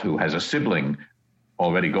child who has a sibling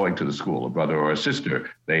already going to the school, a brother or a sister,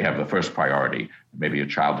 they have the first priority. Maybe a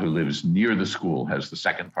child who lives near the school has the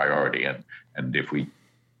second priority. And if we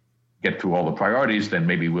get through all the priorities, then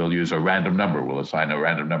maybe we'll use a random number. We'll assign a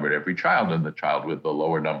random number to every child, and the child with the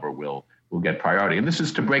lower number will get priority. And this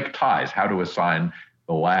is to break ties, how to assign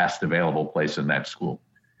the last available place in that school.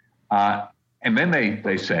 And then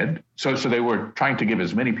they said, so they were trying to give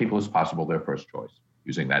as many people as possible their first choice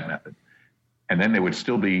using that method. And then there would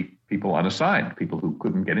still be people unassigned, people who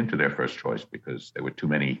couldn't get into their first choice because there were too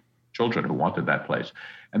many children who wanted that place.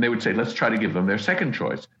 And they would say, let's try to give them their second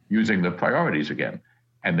choice using the priorities again.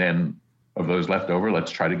 And then of those left over,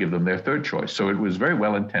 let's try to give them their third choice. So it was very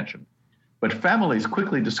well intentioned. But families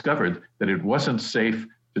quickly discovered that it wasn't safe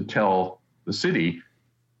to tell the city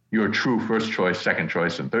your true first choice, second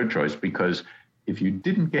choice, and third choice, because if you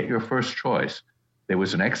didn't get your first choice, there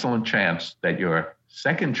was an excellent chance that your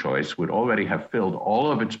second choice would already have filled all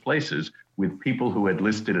of its places with people who had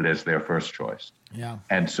listed it as their first choice. Yeah.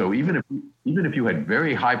 And so even if you had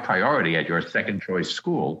very high priority at your second choice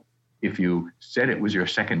school, if you said it was your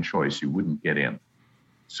second choice, you wouldn't get in.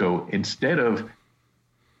 So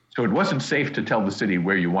so it wasn't safe to tell the city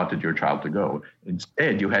where you wanted your child to go.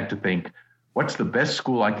 Instead, you had to think, what's the best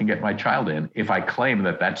school I can get my child in if I claim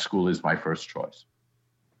that school is my first choice?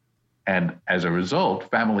 And as a result,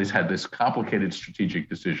 families had this complicated strategic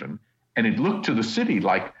decision. And it looked to the city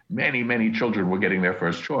like many, many children were getting their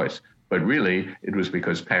first choice. But really, it was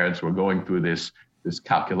because parents were going through this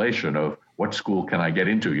calculation of what school can I get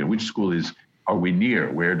into? Which school are we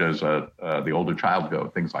near? Where does the older child go?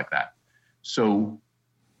 Things like that. So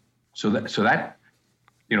that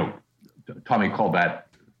Tommy called that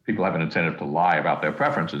people have an incentive to lie about their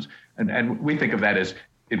preferences. And we think of that as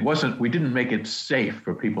we didn't make it safe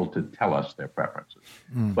for people to tell us their preferences.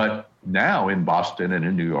 But now in Boston and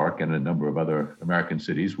in New York and a number of other American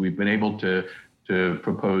cities, we've been able to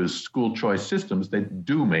propose school choice systems that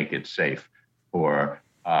do make it safe for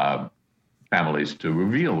families to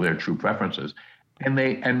reveal their true preferences.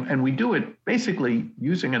 And we do it basically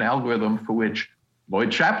using an algorithm for which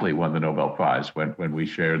Lloyd Shapley won the Nobel Prize when we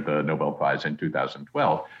shared the Nobel Prize in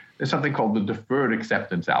 2012. There's something called the deferred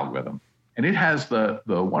acceptance algorithm. And it has the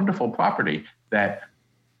wonderful property that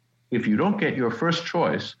if you don't get your first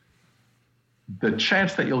choice, the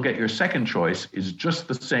chance that you'll get your second choice is just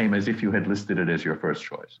the same as if you had listed it as your first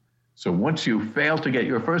choice. So once you fail to get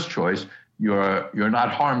your first choice, you're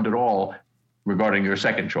not harmed at all regarding your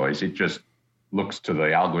second choice. It just looks to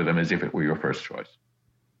the algorithm as if it were your first choice.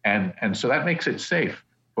 And so that makes it safe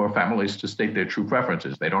for families to state their true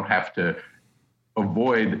preferences. They don't have to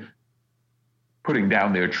avoid putting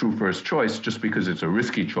down their true first choice just because it's a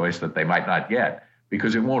risky choice that they might not get,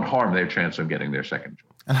 because it won't harm their chance of getting their second choice.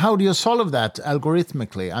 And how do you solve that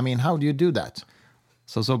algorithmically? I mean, how do you do that?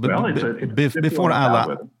 Before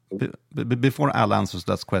Al answers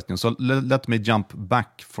that question, so let me jump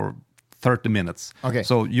back for 30 minutes. Okay.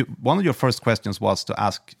 So one of your first questions was to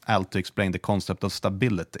ask Al to explain the concept of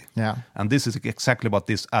stability. Yeah. And this is exactly what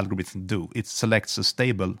this algorithm do. It selects a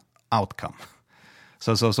stable outcome.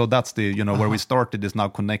 So that's the, where we started is now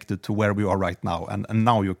connected to where we are right now. And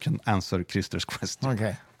now you can answer Christer's question.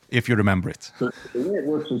 Okay. If you remember it. So the way it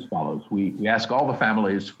works is as follows. We ask all the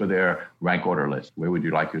families for their rank order list. Where would you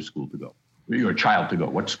like your school to go? Your child to go?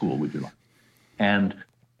 What school would you like? And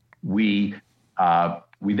we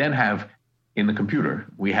then have, in the computer,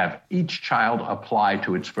 we have each child apply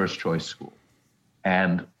to its first choice school.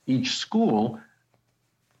 And each school,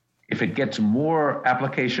 if it gets more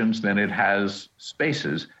applications than it has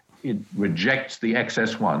spaces, it rejects the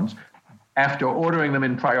excess ones after ordering them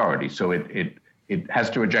in priority. So it has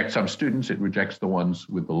to reject some students. It rejects the ones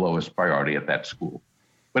with the lowest priority at that school.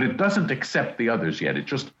 But it doesn't accept the others yet. It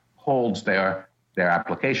just holds their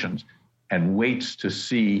applications and waits to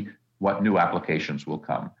see what new applications will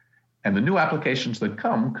come. And the new applications that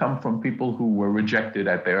come from people who were rejected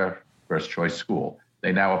at their first choice school.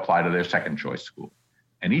 They now apply to their second choice school.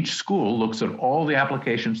 And each school looks at all the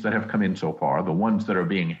applications that have come in so far, the ones that are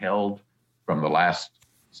being held from the last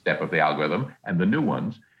step of the algorithm and the new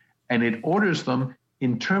ones, and it orders them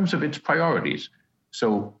in terms of its priorities.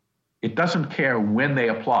 So it doesn't care when they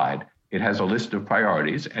applied. It has a list of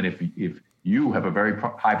priorities. And if you have a very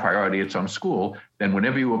high priority at some school, then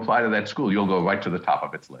whenever you apply to that school, you'll go right to the top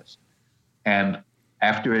of its list. And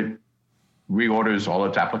after it reorders all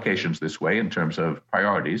its applications this way in terms of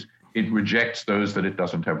priorities, it rejects those that it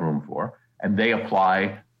doesn't have room for, and they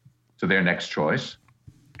apply to their next choice.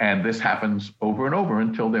 And this happens over and over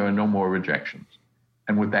until there are no more rejections.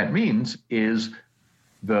 And what that means is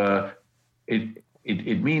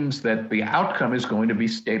it means that the outcome is going to be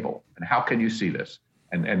stable. And how can you see this?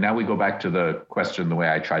 And now we go back to the question the way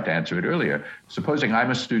I tried to answer it earlier. Supposing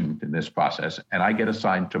I'm a student in this process and I get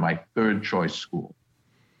assigned to my third choice school.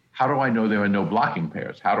 How do I know there are no blocking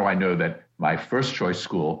pairs? How do I know that my first choice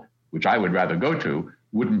school, which I would rather go to,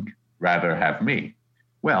 wouldn't rather have me?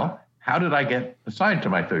 Well, how did I get assigned to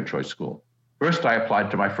my third choice school? First, I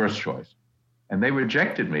applied to my first choice, and they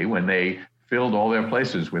rejected me when they filled all their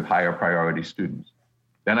places with higher priority students.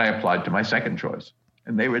 Then I applied to my second choice,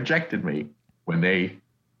 and they rejected me when they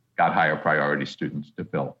got higher priority students to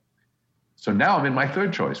fill. So now I'm in my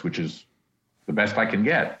third choice, which is the best I can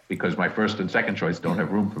get because my first and second choice don't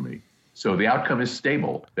have room for me. So the outcome is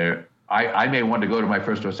stable. I may want to go to my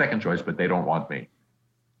first or second choice, but they don't want me.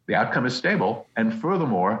 The outcome is stable. And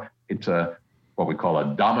furthermore, it's what we call a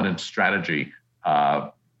dominant strategy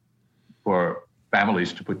for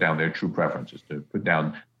families to put down their true preferences, to put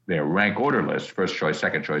down their rank order list, first choice,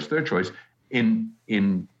 second choice, third choice,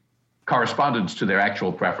 in correspondence to their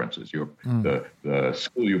actual preferences. The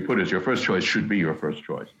school you put as your first choice should be your first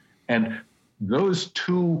choice. And those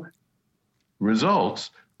two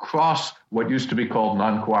results cross what used to be called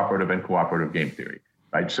non-cooperative and cooperative game theory,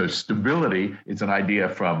 right? So stability is an idea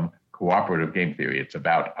from cooperative game theory. It's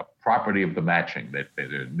about a property of the matching, that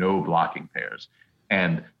there are no blocking pairs.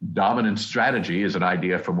 And dominant strategy is an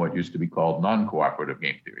idea from what used to be called non-cooperative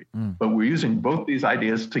game theory. But we're using both these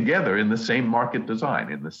ideas together in the same market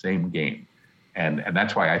design, in the same game. And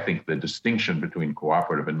that's why I think the distinction between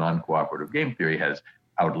cooperative and non-cooperative game theory has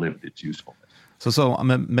outlived its usefulness. So I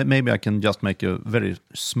mean, maybe I can just make a very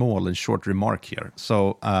small and short remark here.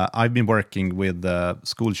 So I've been working with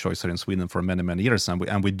school choice here in Sweden for many, many years,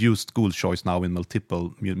 and we do school choice now in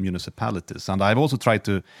multiple municipalities. And I've also tried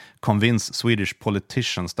to convince Swedish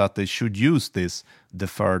politicians that they should use this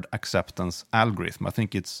deferred acceptance algorithm. I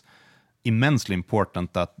think it's immensely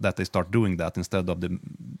important that they start doing that instead of the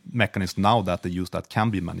mechanism now that they use that can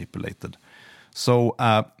be manipulated. So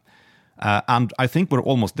and I think we're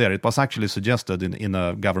almost there. It was actually suggested in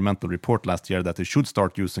a governmental report last year that they should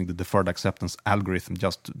start using the deferred acceptance algorithm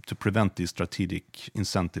just to prevent these strategic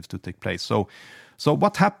incentives to take place. So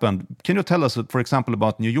what happened? Can you tell us, for example,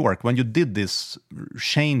 about New York, when you did this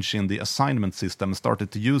change in the assignment system and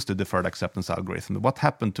started to use the deferred acceptance algorithm? What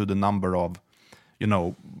happened to the number of,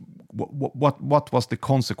 what was the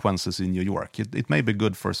consequences in New York? It may be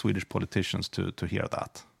good for Swedish politicians to hear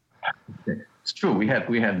that. It's true. We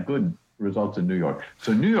had good results in New York.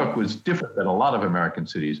 So New York was different than a lot of American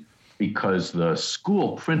cities because the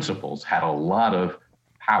school principals had a lot of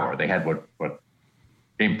power. They had what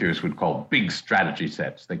game theorists would call big strategy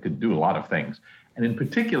sets. They could do a lot of things. And in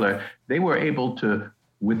particular, they were able to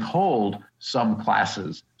withhold some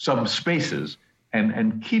classes, some spaces,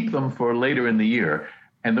 and keep them for later in the year.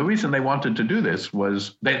 And the reason they wanted to do this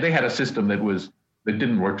was they had a system that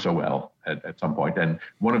didn't work so well at some point. And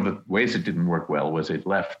one of the ways it didn't work well was it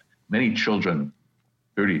left many children,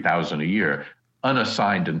 30,000 a year,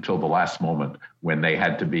 unassigned until the last moment when they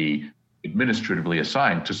had to be administratively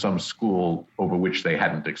assigned to some school over which they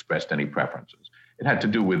hadn't expressed any preferences. It had to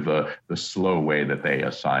do with the slow way that they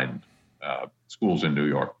assigned schools in New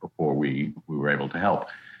York before we were able to help.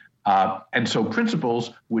 And so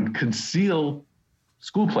principals would conceal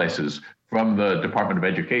school places from the Department of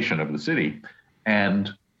Education of the city,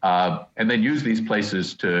 and then use these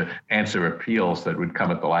places to answer appeals that would come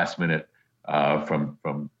at the last minute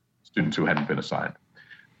from students who hadn't been assigned.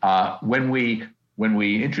 When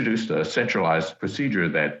we introduced a centralized procedure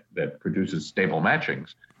that produces stable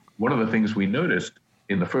matchings, one of the things we noticed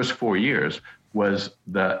in the first 4 years was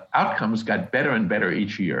the outcomes got better and better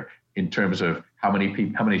each year in terms of how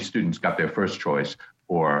many students got their first choice,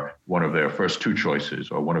 or one of their first two choices,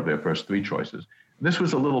 or one of their first three choices. This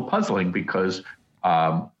was a little puzzling because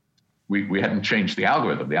we hadn't changed the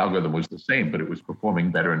algorithm. The algorithm was the same, but it was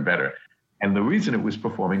performing better and better. And the reason it was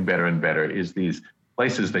performing better and better is these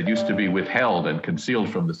places that used to be withheld and concealed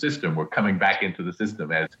from the system were coming back into the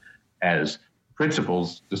system as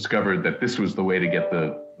principals discovered that this was the way to get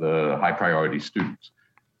the high priority students.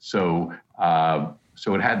 So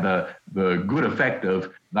it had the good effect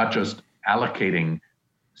of not just allocating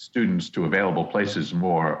students to available places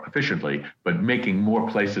more efficiently, but making more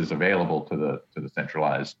places available to the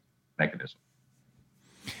centralized mechanism.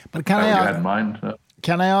 But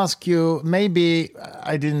can I ask you, maybe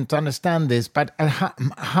I didn't understand this, but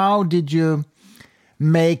how did you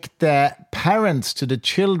make the parents to the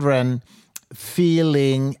children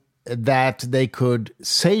feeling that they could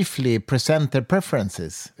safely present their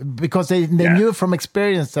preferences? Because they knew from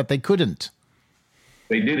experience that they couldn't.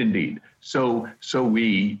 They did indeed. So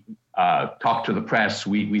we talked to the press.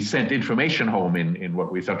 We sent information home in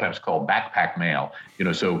what we sometimes call backpack mail.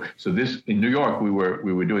 So this in New York we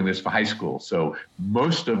were doing this for high school. So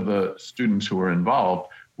most of the students who were involved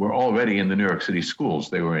were already in the New York City schools.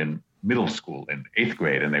 They were in middle school in 8th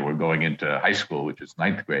grade, and they were going into high school, which is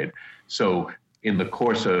 9th grade. So in the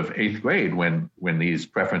course of 8th grade, when these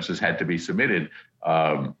preferences had to be submitted,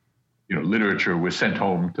 literature was sent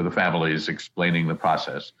home to the families explaining the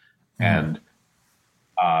process. And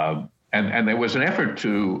there was an effort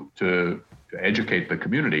to educate the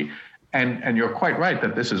community, and you're quite right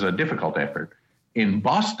that this is a difficult effort. In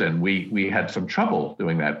Boston, we had some trouble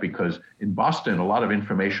doing that because in Boston a lot of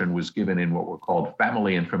information was given in what were called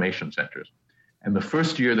family information centers. And the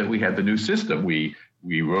first year that we had the new system, we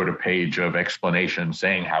wrote a page of explanation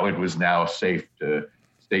saying how it was now safe to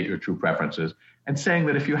state your true preferences, and saying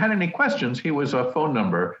that if you had any questions, here was a phone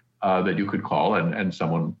number that you could call, and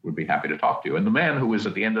someone would be happy to talk to you. And the man who was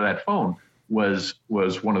at the end of that phone was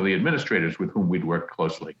one of the administrators with whom we'd worked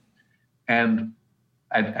closely. And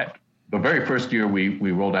at the very first year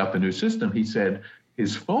we rolled out the new system, he said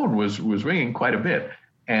his phone was ringing quite a bit.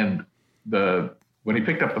 And when he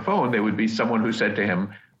picked up the phone, there would be someone who said to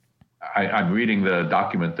him, I'm reading the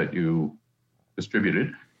document that you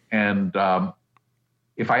distributed, and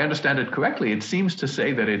if I understand it correctly, it seems to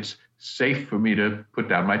say that it's safe for me to put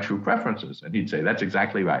down my true preferences. And he'd say, that's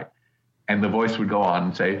exactly right. And the voice would go on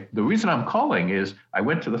and say, the reason I'm calling is I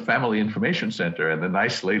went to the Family Information Center and the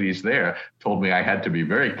nice ladies there told me I had to be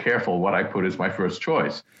very careful what I put as my first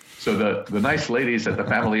choice. So the nice ladies at the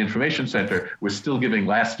Family Information Center were still giving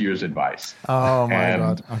last year's advice. Oh, my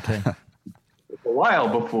God. Okay. A while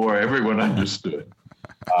before everyone understood.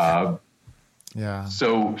 Yeah.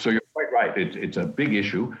 So you're quite right. It's a big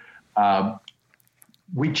issue.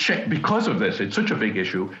 Because of this, it's such a big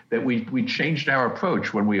issue that we changed our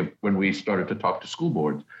approach when we started to talk to school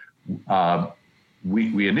boards.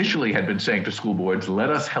 We initially had been saying to school boards, let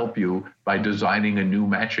us help you by designing a new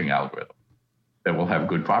matching algorithm that will have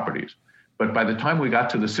good properties. But by the time we got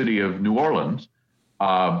to the city of New Orleans,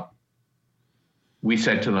 we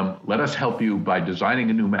said to them, let us help you by designing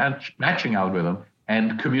a new matching algorithm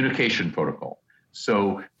and communication protocol.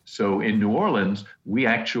 So in New Orleans, we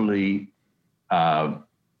actually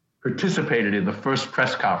participated in the first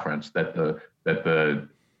press conference that the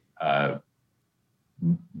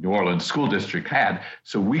New Orleans School District had,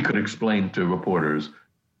 so we could explain to reporters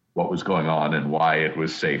what was going on and why it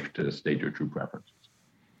was safe to state your true preferences.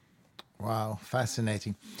 Wow,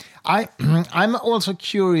 fascinating. I'm also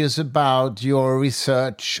curious about your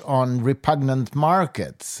research on repugnant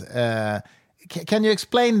markets. Can you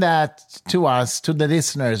explain that to us, to the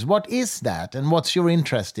listeners? What is that, and what's your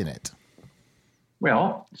interest in it?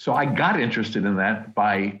 Well, so I got interested in that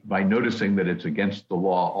by noticing that it's against the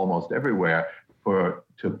law almost everywhere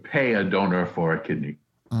to pay a donor for a kidney.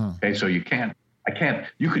 Okay, so you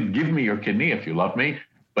could give me your kidney if you love me,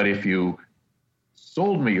 but if you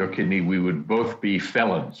sold me your kidney, we would both be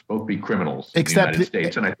felons, both be criminals in the United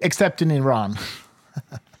States. Except in Iran.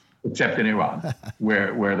 Except in Iran,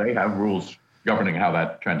 where they have rules governing how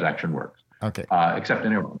that transaction works. Okay. Except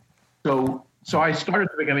in Iran. So I started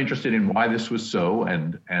to become interested in why this was so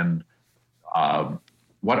and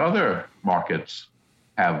what other markets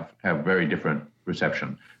have very different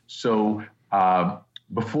reception. So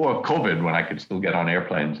before COVID, when I could still get on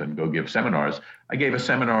airplanes and go give seminars, I gave a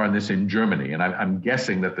seminar on this in Germany. And I'm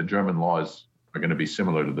guessing that the German laws are going to be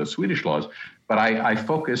similar to the Swedish laws. But I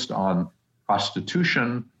focused on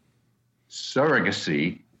prostitution,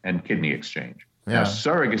 surrogacy, and kidney exchange. Yeah. Now,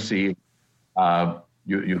 surrogacy,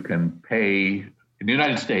 you can pay, in the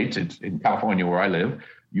United States, it's in California where I live,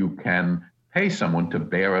 you can pay someone to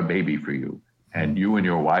bear a baby for you. And you and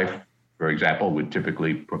your wife, for example, would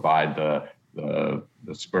typically provide the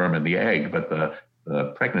sperm and the egg, but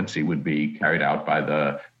the pregnancy would be carried out by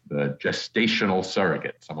the gestational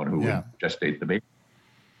surrogate, someone who would gestate the baby.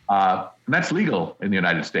 And that's legal in the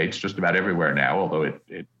United States, just about everywhere now, although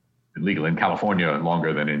it's legal in California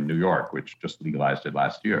longer than in New York, which just legalized it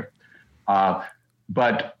last year.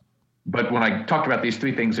 But when I talked about these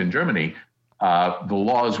three things in Germany, the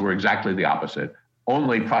laws were exactly the opposite.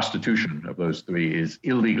 Only prostitution of those three is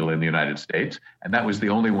illegal in the United States, and that was the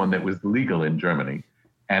only one that was legal in Germany.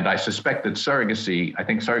 And I suspect that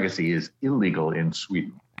surrogacy is illegal in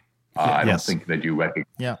Sweden. I don't think that you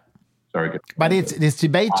recognize surrogacy. But it's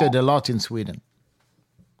debated a lot in Sweden.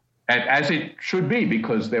 And as it should be,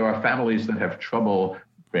 because there are families that have trouble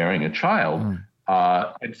bearing a child,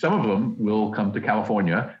 and some of them will come to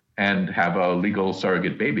California and have a legal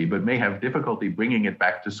surrogate baby, but may have difficulty bringing it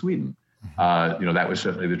back to Sweden. That was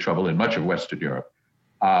certainly the trouble in much of Western Europe.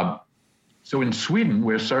 So in Sweden,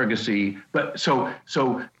 where surrogacy,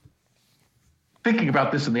 so thinking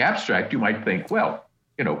about this in the abstract, you might think, well,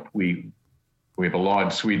 we have a law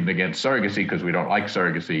in Sweden against surrogacy because we don't like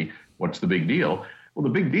surrogacy. What's the big deal? Well, the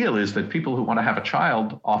big deal is that people who want to have a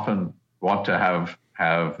child often want to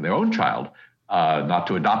have their own child, not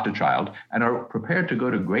to adopt a child, and are prepared to go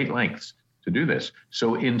to great lengths to do this.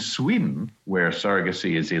 So in Sweden, where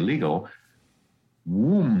surrogacy is illegal,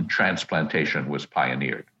 womb transplantation was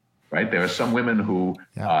pioneered, right? There are some women who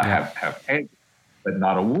have eggs, but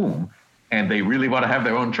not a womb, and they really want to have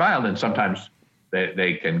their own child, and sometimes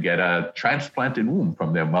they can get a transplanted womb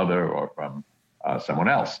from their mother or from someone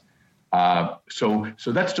else. So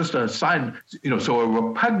that's just a sign, so a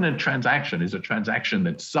repugnant transaction is a transaction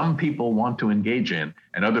that some people want to engage in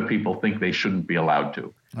and other people think they shouldn't be allowed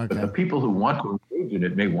to. Okay. But the people who want to engage in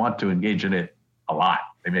it may want to engage in it a lot.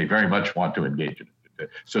 They may very much want to engage in it.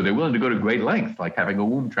 So they're willing to go to great lengths, like having a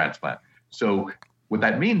womb transplant. So what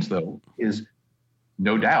that means, though, is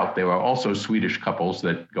no doubt there are also Swedish couples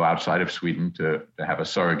that go outside of Sweden to have a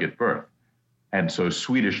surrogate birth. And so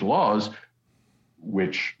Swedish laws,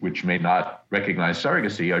 which may not recognize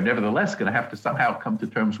surrogacy, are nevertheless going to have to somehow come to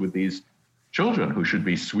terms with these children who should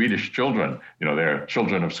be Swedish children. They're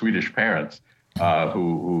children of Swedish parents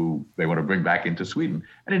who they want to bring back into Sweden.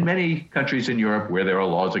 And in many countries in Europe where there are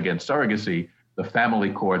laws against surrogacy, the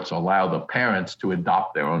family courts allow the parents to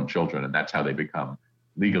adopt their own children, and that's how they become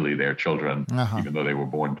legally their children, even though they were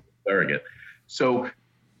born to a surrogate. So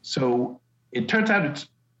it turns out it's,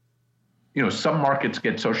 some markets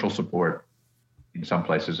get social support in some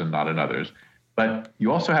places and not in others. But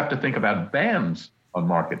you also have to think about bans on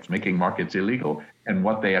markets, making markets illegal, and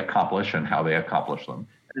what they accomplish and how they accomplish them.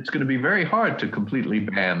 And it's going to be very hard to completely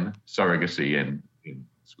ban surrogacy in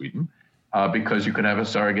Sweden because you can have a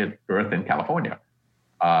surrogate birth in California.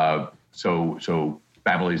 So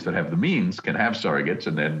families that have the means can have surrogates,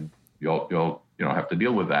 and then you'll have to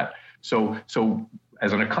deal with that. So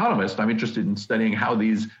as an economist, I'm interested in studying how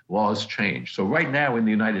these laws change. So right now in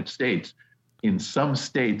the United States, in some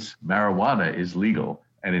states, marijuana is legal,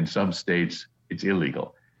 and in some states, it's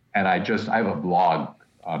illegal. And I have a blog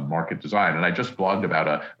on market design, and I just blogged about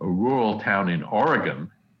a rural town in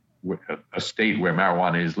Oregon, a state where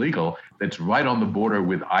marijuana is legal, that's right on the border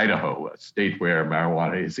with Idaho, a state where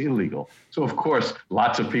marijuana is illegal. So, of course,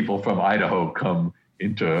 lots of people from Idaho come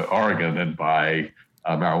into Oregon and buy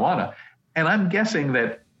marijuana. And I'm guessing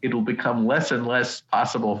that it'll become less and less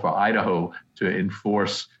possible for Idaho to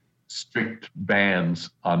enforce strict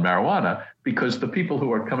bans on marijuana, because the people who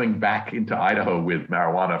are coming back into Idaho with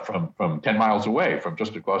marijuana from 10 miles away, from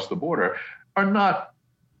just across the border,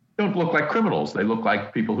 don't look like criminals. They look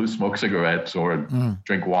like people who smoke cigarettes or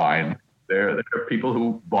drink wine. They're people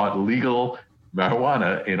who bought legal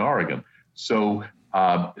marijuana in Oregon. So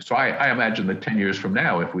I imagine that 10 years from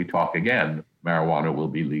now, if we talk again, marijuana will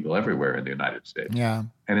be legal everywhere in the United States. Yeah.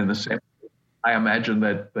 And in the same, I imagine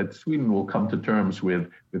that Sweden will come to terms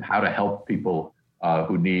with how to help people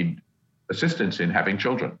who need assistance in having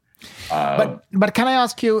children. But can I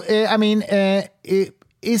ask you?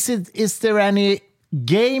 Is there any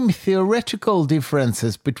game theoretical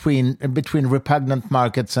differences between repugnant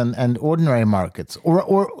markets and ordinary markets,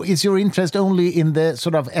 or is your interest only in the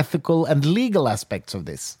sort of ethical and legal aspects of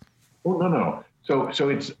this? Oh, no. So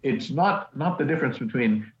it's not the difference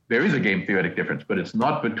between. There is a game theoretic difference, but it's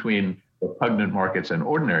not between repugnant markets and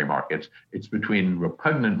ordinary markets. It's between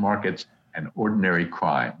repugnant markets and ordinary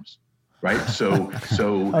crimes, right? So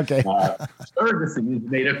okay. Surrogacy is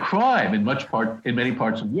made a crime in many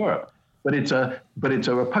parts of Europe, but it's a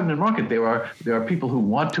repugnant market. There are people who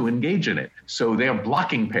want to engage in it, so they're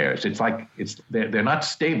blocking pairs. They're not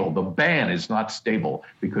stable. The ban is not stable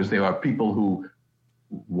because there are people who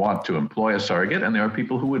want to employ a surrogate, and there are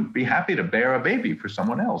people who would be happy to bear a baby for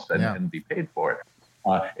someone else and be paid for it.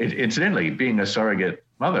 Incidentally, being a surrogate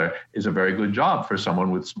mother is a very good job for someone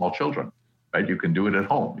with small children, right? You can do it at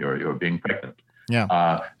home. You're being pregnant.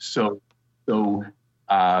 Yeah. So you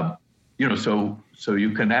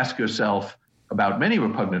can ask yourself about many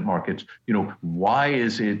repugnant markets. Why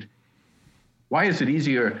is it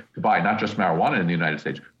easier to buy not just marijuana in the United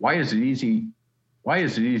States? Why is it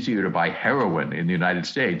easier to buy heroin in the United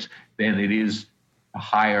States than it is to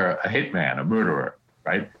hire a hitman, a murderer?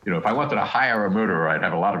 Right? If I wanted to hire a murderer, I'd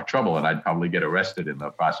have a lot of trouble and I'd probably get arrested in the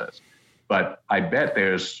process. But I bet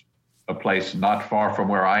there's a place not far from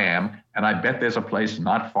where I am, and I bet there's a place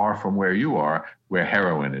not far from where you are where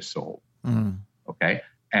heroin is sold. Okay?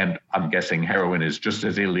 And I'm guessing heroin is just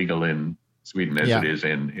as illegal in Sweden as it is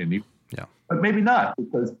in the U.S. Yeah. But maybe not,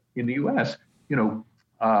 because in the U.S.,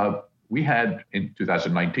 we had in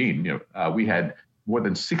 2019, we had more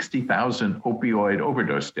than 60,000 opioid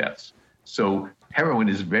overdose deaths. So heroin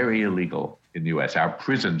is very illegal in the U.S. Our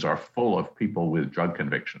prisons are full of people with drug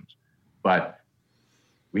convictions. But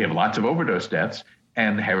we have lots of overdose deaths,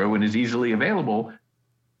 and heroin is easily available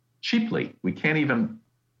cheaply. We can't even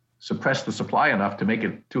suppress the supply enough to make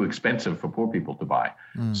it too expensive for poor people to buy.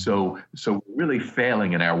 So we're really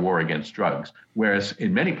failing in our war against drugs. Whereas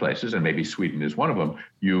in many places, and maybe Sweden is one of them,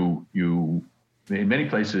 in many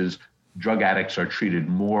places, drug addicts are treated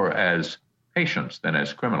more as patients than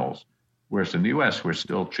as criminals. Whereas in the U.S., we're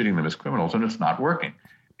still treating them as criminals, and it's not working.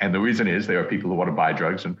 And the reason is there are people who want to buy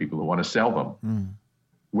drugs and people who want to sell them.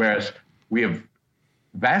 Whereas we have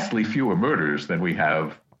vastly fewer murders than we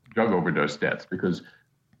have drug overdose deaths, because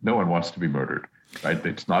no one wants to be murdered, right?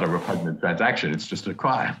 It's not a repugnant transaction. It's just a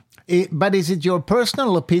crime. But is it your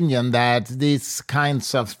personal opinion that these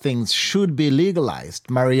kinds of things should be legalized?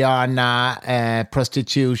 Marijuana,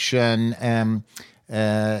 prostitution,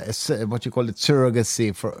 what you call it,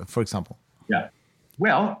 surrogacy, for example? Yeah.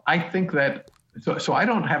 Well, I think that, so I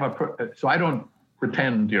don't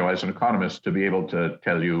pretend, as an economist to be able to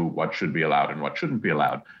tell you what should be allowed and what shouldn't be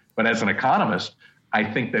allowed. But as an economist, I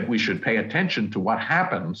think that we should pay attention to what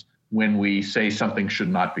happens when we say something should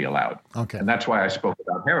not be allowed. Okay. And that's why I spoke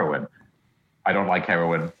about heroin. I don't like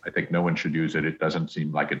heroin. I think no one should use it. It doesn't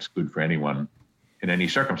seem like it's good for anyone in any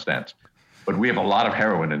circumstance. But we have a lot of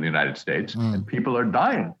heroin in the United States, and people are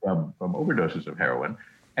dying from overdoses of heroin.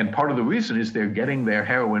 And part of the reason is they're getting their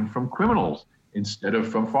heroin from criminals instead of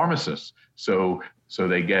from pharmacists. So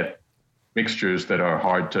they get mixtures that are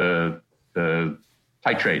hard to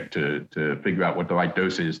titrate, to figure out what the right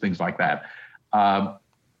dose is, things like that.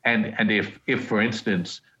 And if for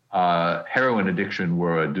instance, heroin addiction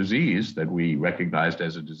were a disease that we recognized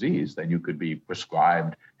as a disease, then you could be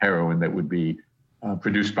prescribed heroin that would be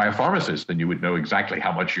produced by a pharmacist, and you would know exactly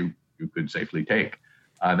how much you could safely take.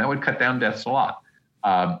 That would cut down deaths a lot.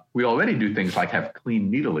 We already do things like have clean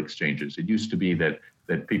needle exchanges. It used to be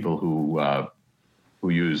that people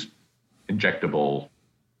who used injectable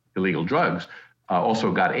illegal drugs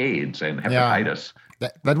also got AIDS and hepatitis. Yeah.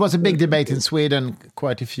 That was a big debate in Sweden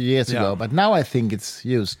quite a few years ago, but now I think it's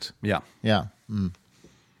used. Yeah. No,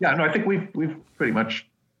 I think we've pretty much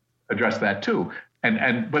addressed that too.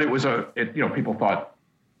 But it was people thought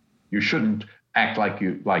you shouldn't act like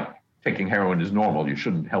taking heroin is normal. You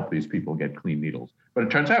shouldn't help these people get clean needles. But it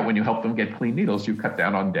turns out when you help them get clean needles, you cut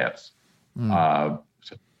down on deaths. So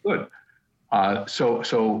good.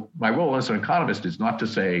 So my role as an economist is not to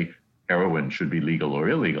say heroin should be legal or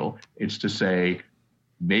illegal. It's to say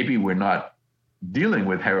maybe we're not dealing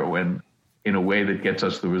with heroin in a way that gets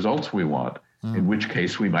us the results we want. In which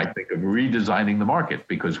case we might think of redesigning the market,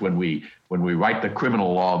 because when we write the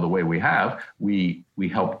criminal law the way we have, we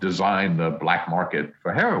help design the black market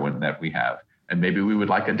for heroin that we have. And maybe we would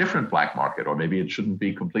like a different black market, or maybe it shouldn't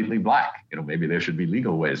be completely black. Maybe there should be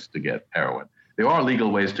legal ways to get heroin. There are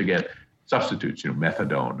legal ways to get substitutes,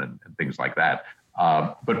 methadone and things like that.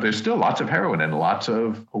 But there's still lots of heroin and lots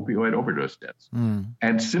of opioid overdose deaths.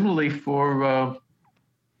 And similarly for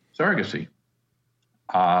surrogacy.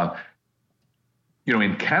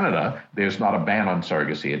 In Canada, there's not a ban on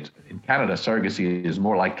surrogacy. In Canada, surrogacy is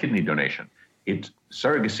more like kidney donation.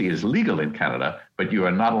 Surrogacy is legal in Canada, but you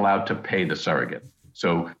are not allowed to pay the surrogate.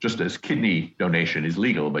 So just as kidney donation is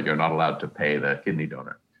legal, but you're not allowed to pay the kidney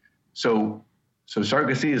donor. So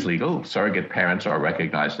surrogacy is legal. Surrogate parents are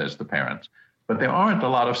recognized as the parents, but there aren't a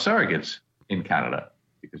lot of surrogates in Canada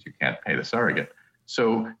because you can't pay the surrogate.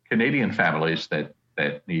 So Canadian families that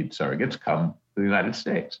need surrogates come to the United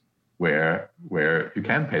States, where you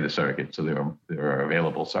can pay the surrogate, so there are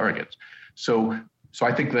available surrogates. So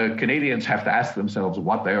I think the Canadians have to ask themselves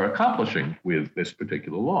what they are accomplishing with this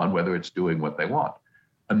particular law and whether it's doing what they want.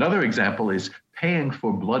 Another example is paying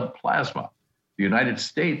for blood plasma. The United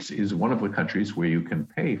States is one of the countries where you can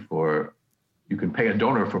pay a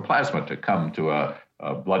donor for plasma to come to a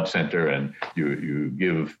blood center, and you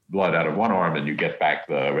give blood out of one arm and you get back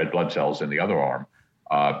the red blood cells in the other arm.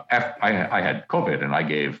 I had COVID and I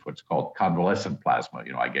gave what's called convalescent plasma.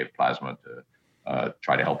 I gave plasma to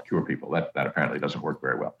try to help cure people. That apparently doesn't work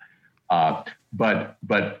very well. But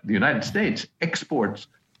the United States exports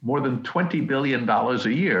more than $20 billion a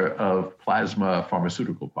year of plasma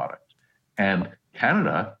pharmaceutical products. And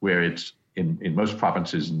Canada, where it's in most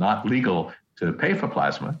provinces not legal to pay for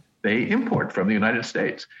plasma, they import from the United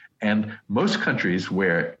States. And most countries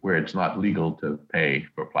where it's not legal to pay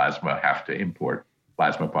for plasma have to import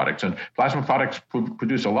plasma products. And plasma products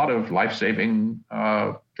produce a lot of life-saving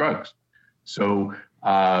drugs. So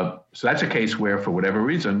that's a case where, for whatever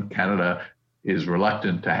reason, Canada is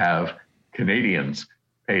reluctant to have Canadians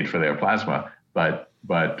paid for their plasma, but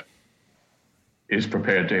is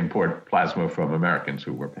prepared to import plasma from Americans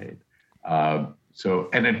who were paid. And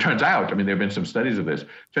it turns out, there have been some studies of this,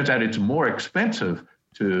 turns out it's more expensive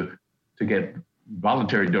to get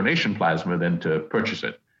voluntary donation plasma than to purchase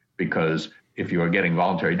it, because if you are getting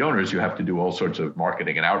voluntary donors, you have to do all sorts of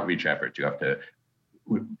marketing and outreach efforts. You have to,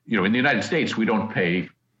 in the United States, we don't pay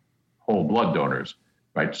whole blood donors,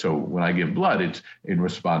 right? So when I give blood, it's in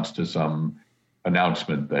response to some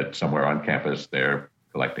announcement that somewhere on campus they're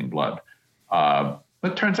collecting blood. But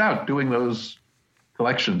it turns out doing those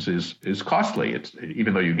collections is costly. It's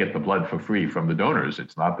even though you get the blood for free from the donors,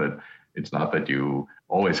 it's not that you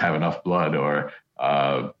always have enough blood or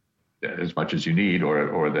as much as you need,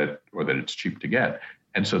 or that it's cheap to get.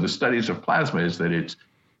 And so the studies of plasma is that it's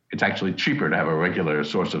actually cheaper to have a regular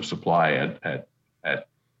source of supply at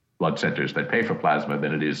blood centers that pay for plasma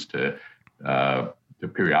than it is to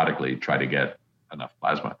periodically try to get enough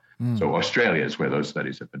plasma. So Australia is where those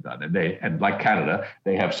studies have been done, and like Canada,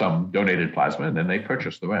 they have some donated plasma and then they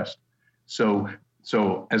purchase the rest. So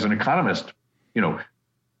as an economist,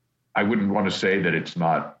 I wouldn't want to say that it's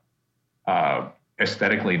not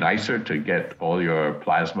aesthetically nicer to get all your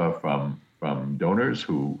plasma from donors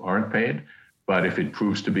who aren't paid. But if it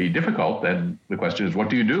proves to be difficult, then the question is, what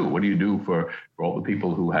do you do? What do you do for all the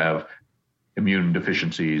people who have immune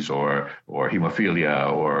deficiencies or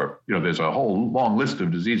hemophilia, or there's a whole long list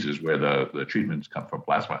of diseases where the treatments come from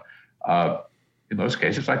plasma. In those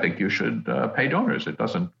cases, I think you should pay donors. It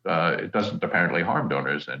doesn't apparently harm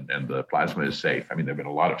donors, and the plasma is safe. I mean, there have been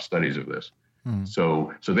a lot of studies of this.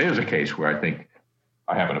 So there's a case where I think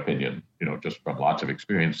I have an opinion, just from lots of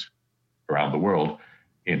experience around the world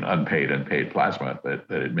in unpaid and paid plasma,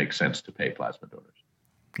 that it makes sense to pay plasma donors.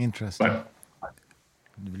 Interesting.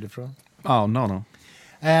 Oh, no.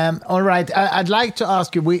 All right. I'd like to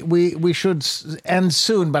ask you, we should end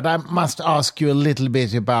soon, but I must ask you a little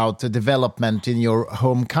bit about the development in your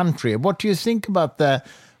home country. What do you think about the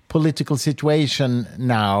political situation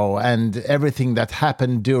now and everything that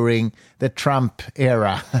happened during the Trump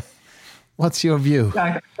era? What's your view?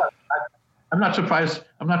 Yeah, I'm not surprised.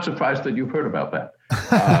 I'm not surprised that you've heard about that.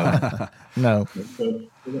 No. So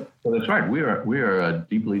that's right. We are a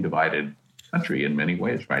deeply divided country in many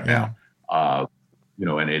ways right now.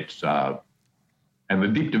 And it's and the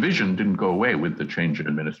deep division didn't go away with the change in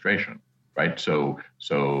administration, right? So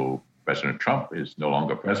President Trump is no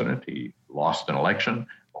longer president. He lost an election,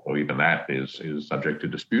 although even that is subject to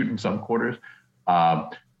dispute in some quarters.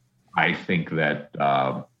 I think that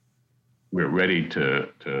we're ready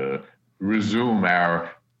to resume the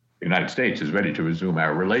United States is ready to resume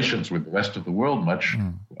our relations with the rest of the world, much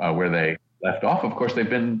where they left off. Of course, they've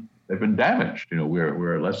been damaged.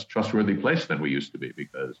 We're a less trustworthy place than we used to be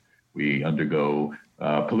because we undergo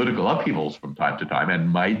political upheavals from time to time and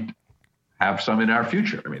might have some in our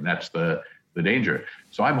future. I mean, that's the danger.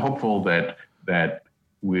 So I'm hopeful that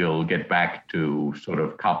we'll get back to sort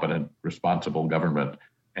of competent, responsible government,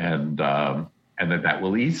 and that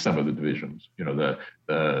will ease some of the divisions.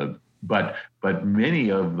 But many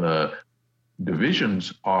of the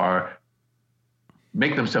divisions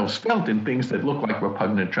make themselves felt in things that look like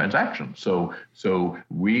repugnant transactions. So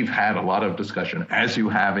we've had a lot of discussion, as you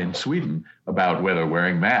have in Sweden, about whether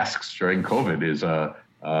wearing masks during COVID is a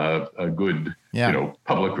good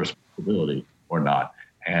public responsibility or not,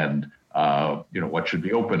 and what should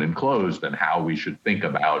be open and closed, and how we should think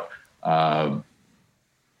about our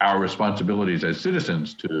responsibilities as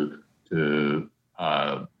citizens to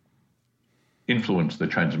influence the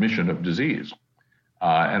transmission of disease.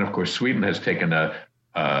 And of course, Sweden has taken a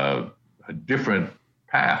different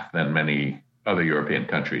path than many other European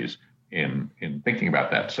countries in thinking about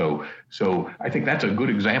that. So I think that's a good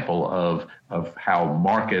example of how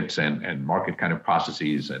markets and market kind of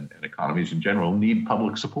processes and economies in general need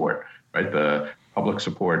public support, right? The public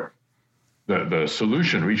support, the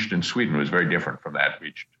solution reached in Sweden was very different from that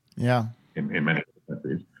reached in many other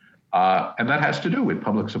countries. And that has to do with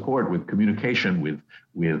public support, with communication,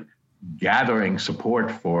 with gathering support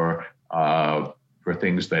for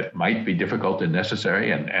things that might be difficult and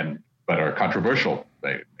necessary, but are controversial.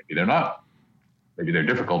 Maybe they're not. Maybe they're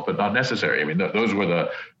difficult but not necessary. I mean, those were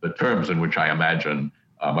the terms in which I imagine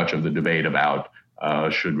much of the debate about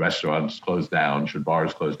should restaurants close down, should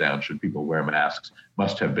bars close down, should people wear masks,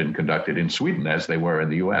 must have been conducted in Sweden as they were in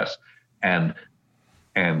the U.S. And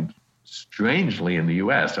strangely, in the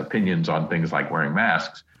U.S., opinions on things like wearing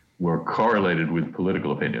masks were correlated with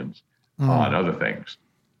political opinions on other things.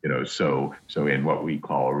 So in what we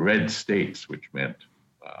call red states, which meant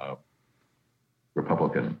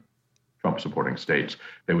Republican, Trump-supporting states,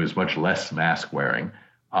 there was much less mask wearing.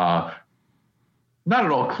 Not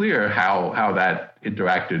at all clear how that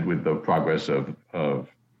interacted with the progress of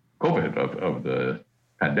COVID, of the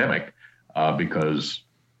pandemic, because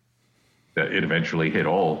it eventually hit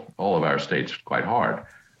all of our states quite hard.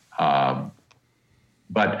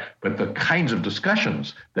 But the kinds of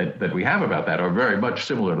discussions that we have about that are very much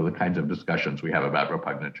similar to the kinds of discussions we have about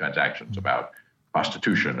repugnant transactions, about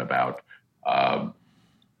prostitution, about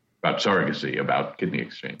surrogacy, about kidney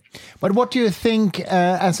exchange. But what do you think,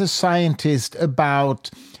 as a scientist, about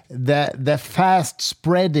the fast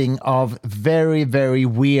spreading of very, very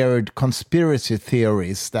weird conspiracy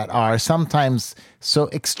theories that are sometimes so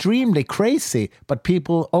extremely crazy, but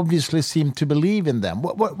people obviously seem to believe in them?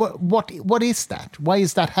 What is that? Why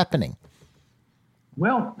is that happening?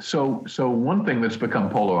 Well, so one thing that's become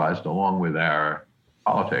polarized along with our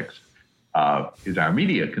politics is our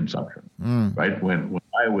media consumption, right? When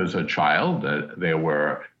I was a child, there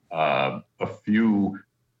were a few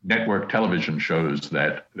network television shows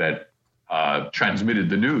that transmitted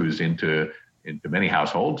the news into many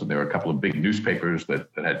households, and there were a couple of big newspapers that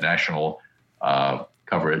had national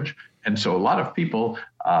coverage, and so a lot of people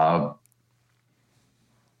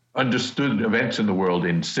understood events in the world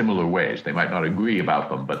in similar ways. They might not agree about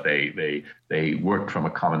them, but they worked from a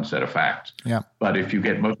common set of facts. But if you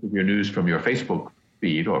get most of your news from your Facebook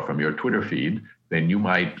feed or from your Twitter feed, then you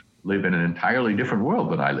might live in an entirely different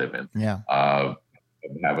world than I live in.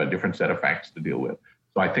 Have a different set of facts to deal with.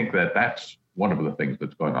 So I think that that's one of the things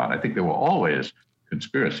that's going on. I think there were always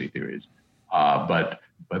conspiracy theories, but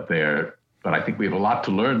I think we have a lot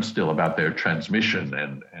to learn still about their transmission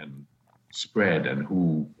and spread, and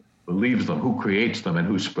who believes them, who creates them, and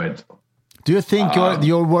who spreads them. Do you think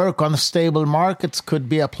your work on stable markets could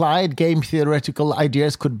be applied? Game theoretical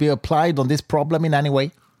ideas could be applied on this problem in any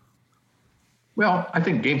way? Well, I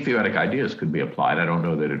think game theoretic ideas could be applied. I don't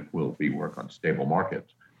know that it will be work on stable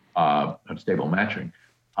markets, on stable matching.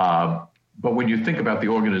 But when you think about the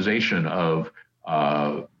organization of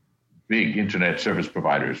big internet service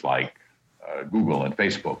providers like Google and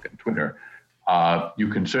Facebook and Twitter, you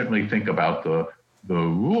can certainly think about the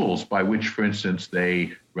rules by which, for instance,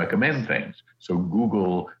 they recommend things. So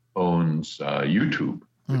Google owns YouTube,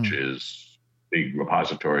 which is big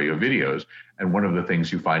repository of videos. And one of the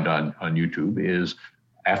things you find on YouTube is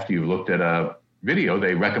after you've looked at a video,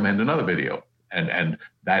 they recommend another video. And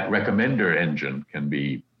that recommender engine can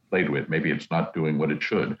be played with. Maybe it's not doing what it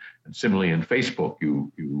should. And similarly in Facebook,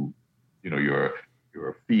 your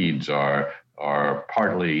feeds are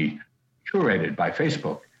partly curated by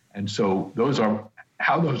Facebook. And so those are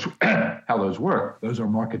how those work. Those are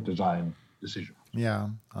market design decisions. Yeah.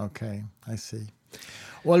 Okay. I see.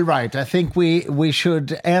 All right. I think we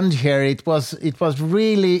should end here. It was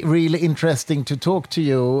really, really interesting to talk to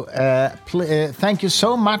you. Thank you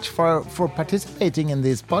so much for participating in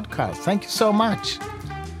this podcast. Thank you so much.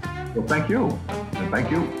 Well, thank you. And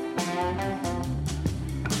thank you.